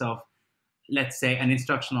effects of, let's say, an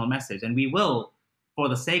instructional message. And we will, for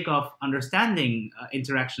the sake of understanding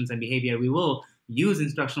interactions and behavior, we will use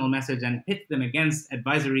instructional message and pit them against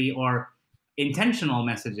advisory or intentional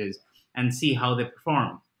messages and see how they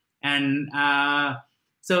perform. And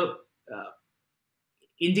so, uh,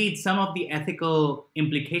 indeed, some of the ethical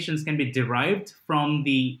implications can be derived from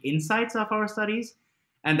the insights of our studies,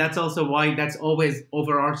 and that's also why that's always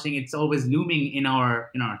overarching. It's always looming in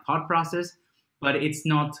our thought process, but it's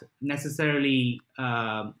not necessarily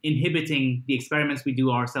inhibiting the experiments we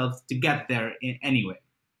do ourselves to get there anyway.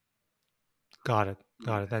 Got it.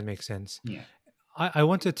 Got Yeah, it. That makes sense. yeah. I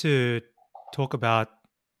wanted to talk about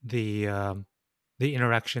the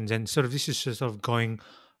interactions, and sort of this is just sort of going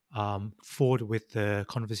forward with the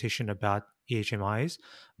conversation about EHMIs,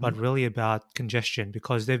 but Mhm. really about congestion,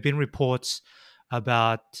 because there have been reports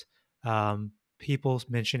about people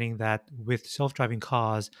mentioning that with self-driving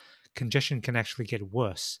cars, congestion can actually get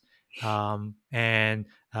worse. And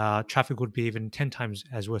traffic would be even 10 times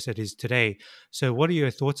as worse as it is today. So, what are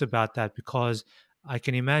your thoughts about that? Because I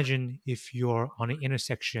can imagine if you're on an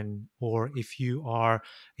intersection, or if you are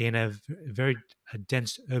in a very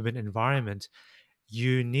dense urban environment,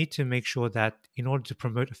 you need to make sure that in order to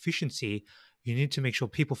promote efficiency, you need to make sure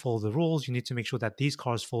people follow the rules. You need to make sure that these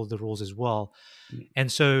cars follow the rules as well.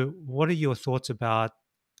 And so, what are your thoughts about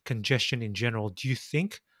congestion in general? Do you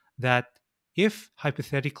think that if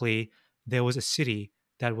hypothetically there was a city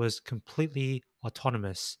that was completely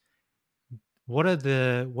autonomous, what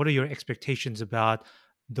are your expectations about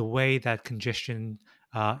the way that congestion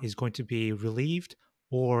is going to be relieved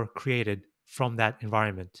or created from that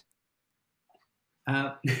environment?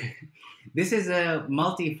 Uh, this is a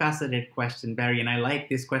multifaceted question, Barry, and I like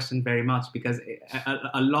this question very much because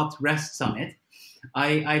a lot rests on it.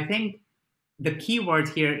 I think the key word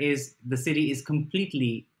here is the city is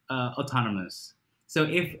completely autonomous. So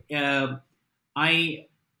I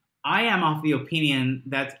I am of the opinion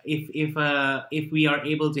that if we are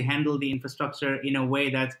able to handle the infrastructure in a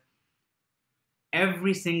way that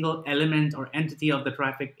every single element or entity of the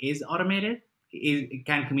traffic is automated, it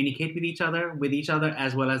can communicate with each other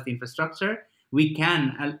as well as the infrastructure, we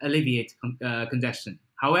can alleviate congestion.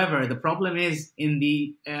 However, the problem is in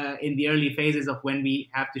the early phases of when we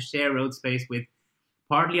have to share road space with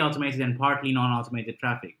partly automated and partly non-automated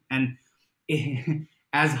traffic. And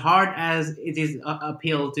as hard as it is a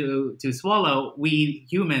pill to swallow, we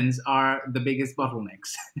humans are the biggest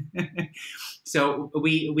bottlenecks. So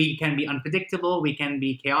we can be unpredictable, we can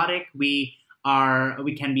be chaotic, we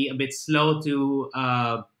can be a bit slow to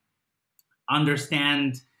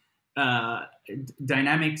understand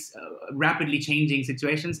dynamics, rapidly changing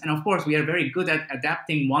situations, and of course we are very good at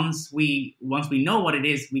adapting. Once we know what it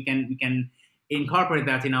is, we can incorporate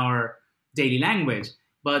that in our daily language.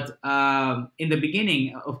 But in the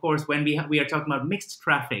beginning, of course, when we are talking about mixed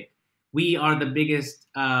traffic, we are the biggest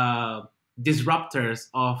disruptors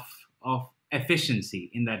of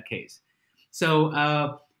efficiency in that case. So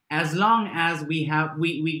as long as we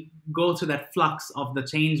go through that flux of the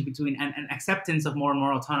change between and acceptance of more and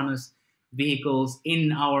more autonomous vehicles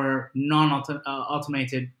in our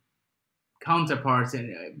non-automated counterparts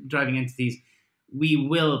and driving entities, we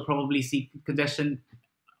will probably see congestion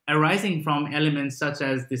arising from elements such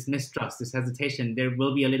as this mistrust, this hesitation. There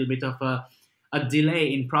will be a little bit of a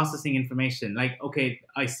delay in processing information. Like, okay,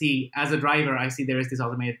 I see, as a driver, I see there is this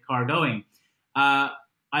automated car going. Uh,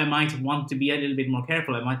 I might want to be a little bit more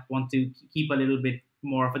careful. I might want to keep a little bit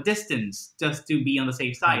more of a distance just to be on the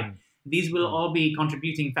safe side. Mm, These will mm. all be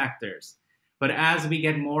contributing factors. But as we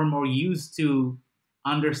get more and more used to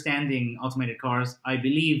understanding automated cars, I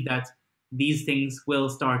believe that these things will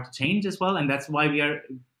start to change as well. And that's why we are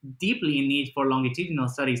deeply in need for longitudinal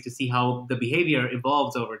studies to see how the behavior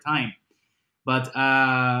evolves over time. But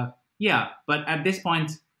yeah, but at this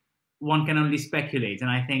point, one can only speculate. And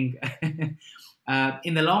I think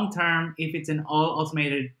in the long term, if it's an all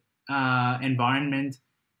automated environment,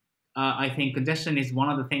 I think congestion is one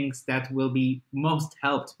of the things that will be most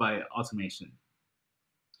helped by automation.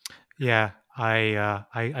 Yeah, I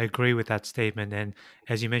agree with that statement. And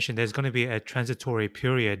as you mentioned, there's going to be a transitory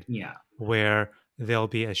period Yeah. where there'll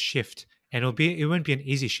be a shift, and it won't be an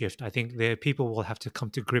easy shift. I think the people will have to come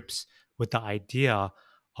to grips with the idea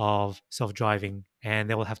of self-driving, and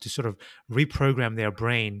they will have to sort of reprogram their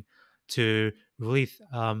brain to really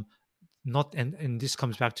not and this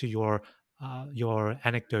comes back to your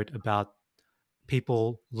anecdote about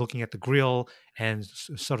people looking at the grill and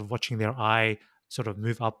sort of watching their eye sort of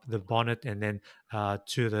move up the bonnet and then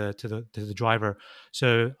to the driver.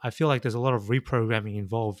 So I feel like there's a lot of reprogramming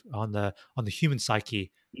involved on the human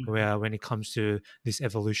psyche, where when it comes to this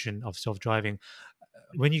evolution of self-driving,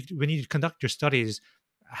 when you conduct your studies,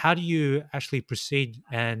 how do you actually proceed,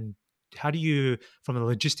 and how do you, from a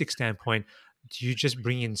logistics standpoint, do you just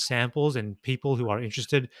bring in samples and people who are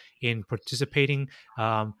interested in participating?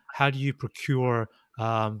 How do you procure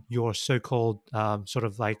your so-called sort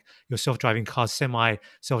of like your self-driving cars,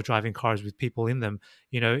 semi-self-driving cars with people in them?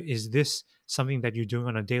 Is this something that you're doing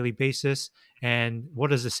on a daily basis? And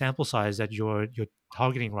what is the sample size that you're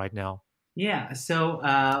targeting right now? Yeah, so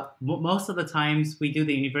most of the times we do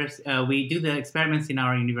the experiments in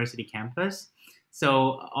our university campus.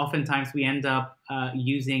 So oftentimes we end up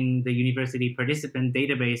using the university participant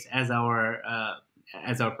database as our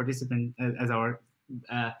participant as our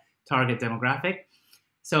uh, target demographic.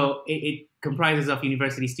 So it comprises of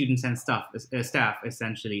university students and staff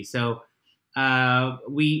essentially. So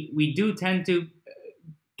we do tend to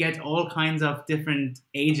get all kinds of different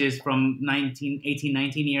ages from 19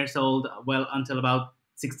 years old, well, until about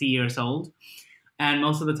 60 years old. And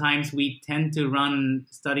most of the times we tend to run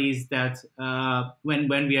studies that when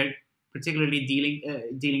we are particularly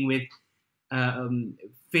dealing with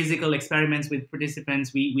physical experiments with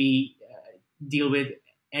participants, we deal with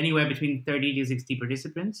anywhere between 30 to 60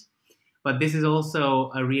 participants. But this is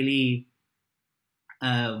also a really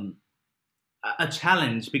um, a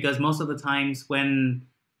challenge, because most of the times when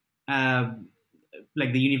uh,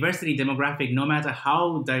 like the university demographic, no matter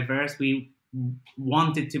how diverse we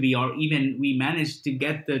want it to be, or even we manage to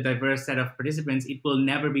get the diverse set of participants, it will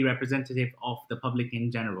never be representative of the public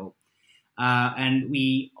in general. And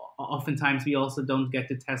we oftentimes we also don't get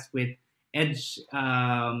to test with edge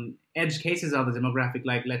cases of the demographic,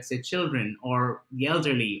 like let's say children or the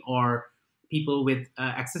elderly or people with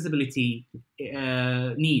accessibility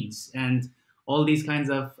needs, and all these kinds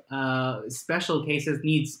of special cases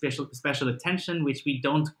need special attention, which we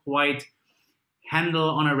don't quite handle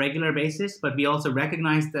on a regular basis, but we also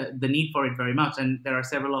recognize the need for it very much. And there are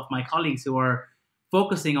several of my colleagues who are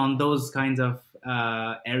focusing on those kinds of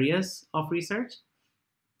areas of research.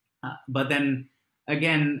 But then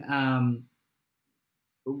again,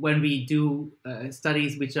 when we do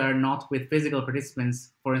studies which are not with physical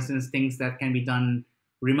participants, for instance, things that can be done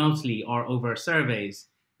remotely or over surveys,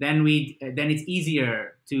 then it's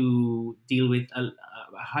easier to deal with a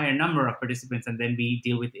higher number of participants, and then we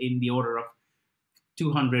deal with in the order of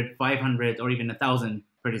 200, 500, or even 1,000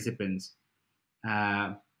 participants.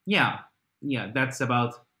 Uh, yeah, yeah, that's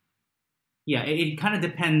about. Yeah, it kind of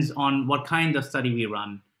depends on what kind of study we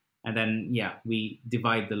run, and then yeah, we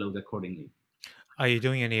divide the load accordingly. Are you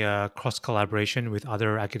doing any cross collaboration with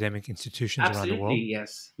other academic institutions around the Absolutely, world?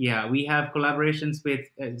 yes. Yeah, we have collaborations with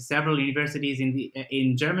several universities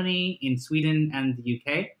in Germany, in Sweden, and the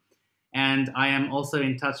UK. And I am also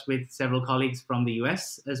in touch with several colleagues from the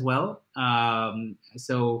US as well.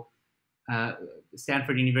 So uh,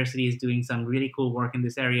 Stanford University is doing some really cool work in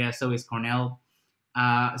this area. So is Cornell.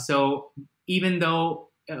 So even though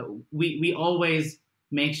we always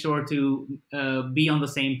make sure to be on the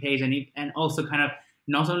same page, and also kind of,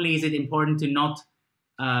 not only is it important to not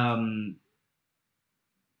um,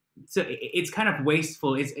 so it's kind of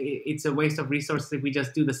wasteful. It's a waste of resources if we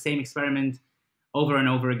just do the same experiment over and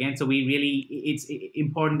over again. So we really, it's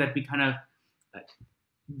important that we kind of uh,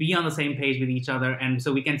 be on the same page with each other, and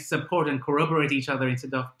so we can support and corroborate each other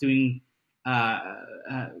instead of doing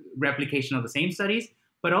replication of the same studies.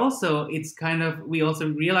 But also, it's kind of, we also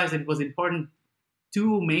realized it was important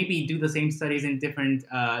to maybe do the same studies in different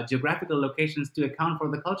geographical locations to account for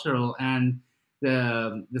the cultural and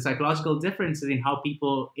the psychological differences in how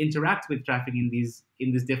people interact with traffic in these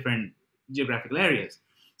different geographical areas.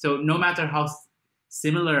 So no matter how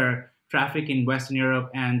similar traffic in Western Europe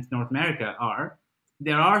and North America are,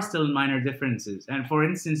 there are still minor differences. And for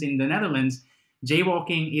instance, in the Netherlands,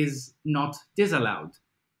 jaywalking is not disallowed.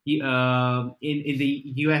 In the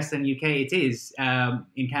US and UK, it is.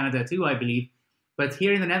 In Canada too, I believe. But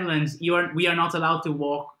here in the Netherlands, we are not allowed to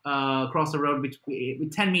walk across the road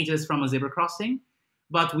with 10 meters from a zebra crossing,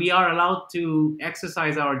 but we are allowed to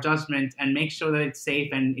exercise our judgment and make sure that it's safe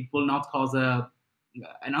and it will not cause an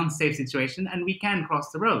unsafe situation, and we can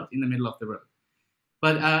cross the road in the middle of the road.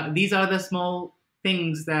 But these are the small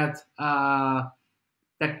things that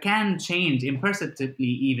that can change imperceptibly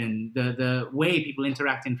even the way people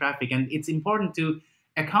interact in traffic. And it's important to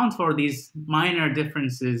account for these minor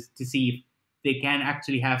differences to see if they can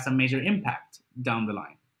actually have some major impact down the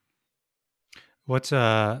line. What's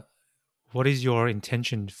what is your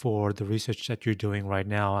intention for the research that you're doing right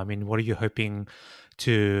now? I mean, what are you hoping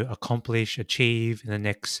to accomplish, achieve in the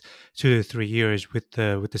next 2 to 3 years with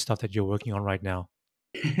the stuff that you're working on right now?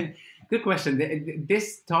 Good question.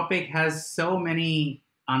 This topic has so many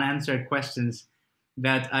unanswered questions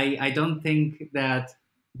that I don't think that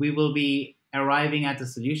we will be arriving at a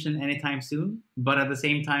solution anytime soon. But at the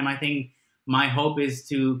same time, I think my hope is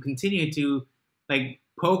to continue to like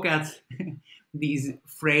poke at these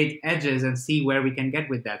frayed edges and see where we can get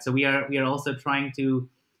with that. So we are also trying to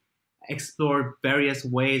explore various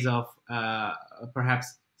ways of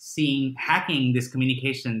perhaps seeing hacking this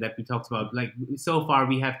communication that we talked about. Like so far,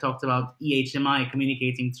 we have talked about EHMI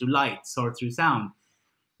communicating through lights or through sound.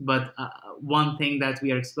 But one thing that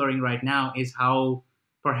we are exploring right now is how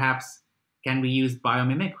perhaps can we use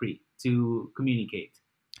biomimicry to communicate.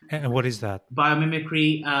 And what is that?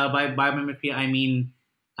 Biomimicry, by biomimicry, I mean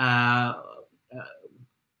uh,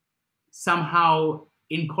 somehow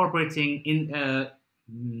incorporating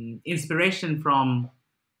inspiration from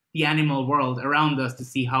the animal world around us to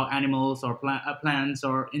see how animals or plants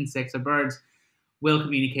or insects or birds will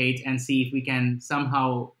communicate, and see if we can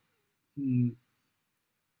somehow mm,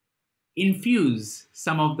 infuse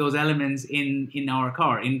some of those elements in our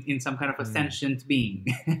car in some kind of a Mm. sentient being.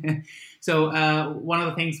 So one of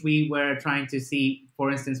the things we were trying to see,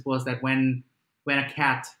 for instance, was that when a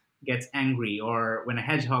cat gets angry or when a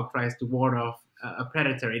hedgehog tries to ward off a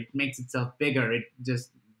predator, it makes itself bigger. It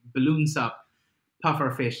just balloons up.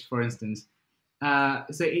 Puffer fish, for instance.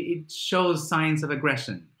 So it shows signs of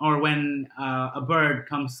aggression. Or when a bird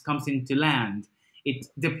comes into land, it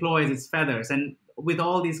deploys its feathers. And with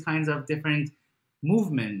all these kinds of different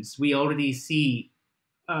movements, we already see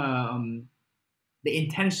um, the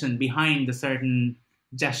intention behind a certain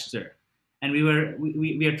gesture. And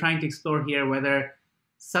we are trying to explore here whether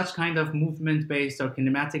such kind of movement based or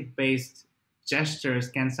kinematic based gestures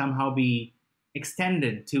can somehow be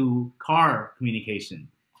extended to car communication.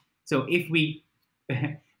 So if we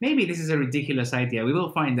maybe this is a ridiculous idea, we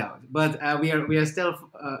will find out. But we are still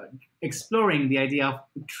exploring the idea of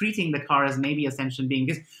treating the car as maybe a sentient being,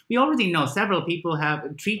 because we already know several people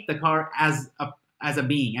have treat the car as a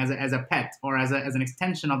being, as a pet, or as an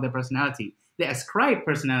extension of their personality. They ascribe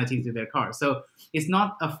personality to their car. So it's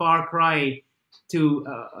not a far cry to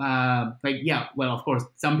like, yeah, well, of course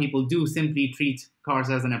some people do simply treat cars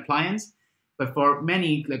as an appliance, but for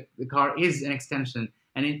many, like, the car is an extension,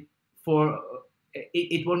 and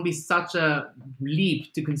it won't be such a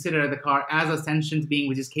leap to consider the car as a sentient being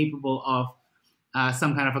which is capable of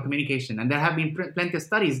some kind of a communication. And there have been plenty of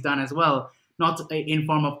studies done as well, not in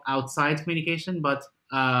form of outside communication, but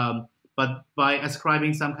by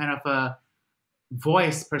ascribing some kind of a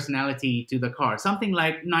voice personality to the car. Something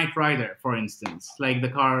like Knight Rider, for instance. Like the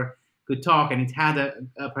car could talk and it had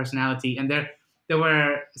a personality. And there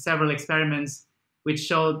were several experiments which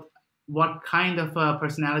showed what kind of a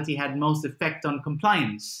personality had most effect on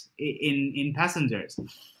compliance in passengers.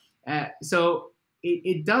 So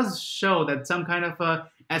it does show that some kind of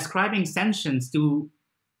ascribing sentience to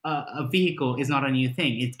a vehicle is not a new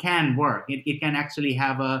thing. It can work. It can actually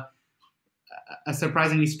have a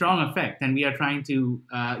surprisingly strong effect, and we are trying to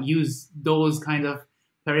use those kind of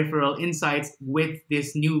peripheral insights with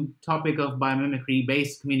this new topic of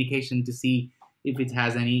biomimicry-based communication to see if it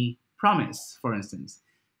has any promise, for instance.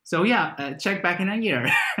 So yeah, check back in a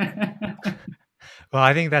year. Well,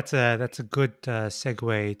 I think that's a good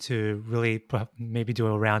segue to really maybe do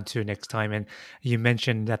a round two next time. And you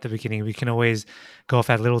mentioned at the beginning we can always go off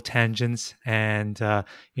at little tangents, and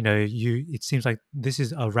it seems like this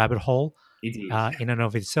is a rabbit hole It is. in and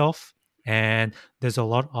of itself, and there's a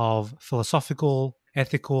lot of philosophical,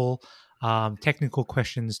 ethical, technical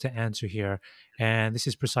questions to answer here. And this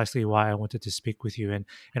is precisely why I wanted to speak with you. And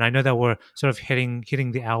I know that we're sort of hitting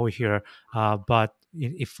the hour here, but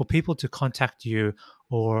if for people to contact you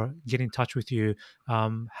or get in touch with you,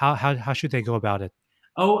 how should they go about it?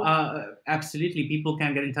 Oh, absolutely. People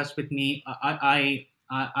can get in touch with me. I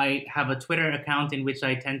have a Twitter account in which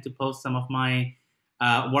I tend to post some of my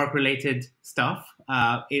work-related stuff.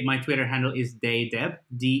 My Twitter handle is Deydeb,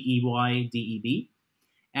 Deydeb,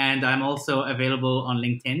 and I'm also available on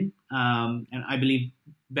LinkedIn. And I believe,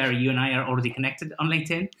 Barry, you and I are already connected on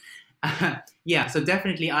LinkedIn. Yeah, so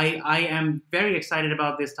definitely, I am very excited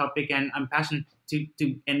about this topic, and I'm passionate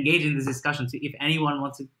to engage in this discussion. So if anyone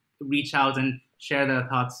wants to reach out and share their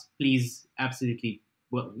thoughts, please, absolutely,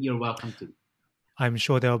 well, you're welcome to. I'm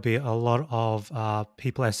sure there'll be a lot of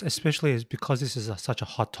people, especially as because this is such a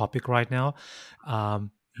hot topic right now.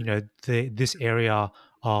 This area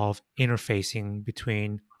of interfacing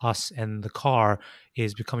between us and the car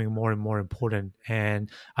is becoming more and more important.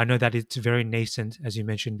 And I know that it's very nascent, as you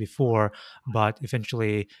mentioned before, but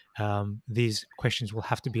eventually these questions will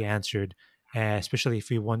have to be answered, especially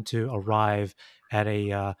if we want to arrive at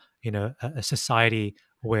a society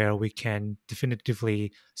where we can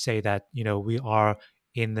definitively say that we are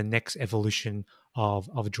in the next evolution of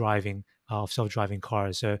driving of self-driving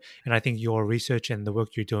cars. So, and I think your research and the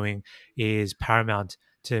work you're doing is paramount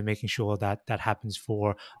to making sure that that happens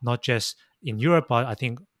for not just in Europe, but I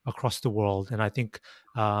think across the world. And I think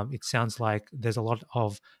it sounds like there's a lot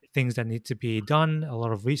of things that need to be done, a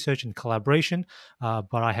lot of research and collaboration.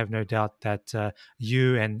 But I have no doubt that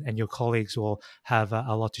you and your colleagues will have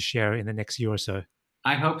a lot to share in the next year or so.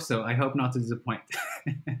 I hope so. I hope not to disappoint.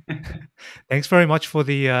 Thanks very much for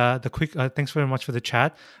the quick. Thanks very much for the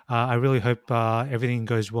chat. I really hope everything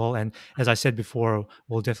goes well. And as I said before,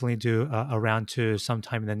 we'll definitely do a round two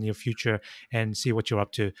sometime in the near future and see what you're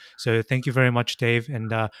up to. So thank you very much, Dave,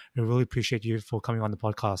 and I really appreciate you for coming on the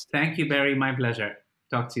podcast. Thank you, Barry. My pleasure.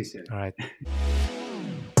 Talk to you soon. All right.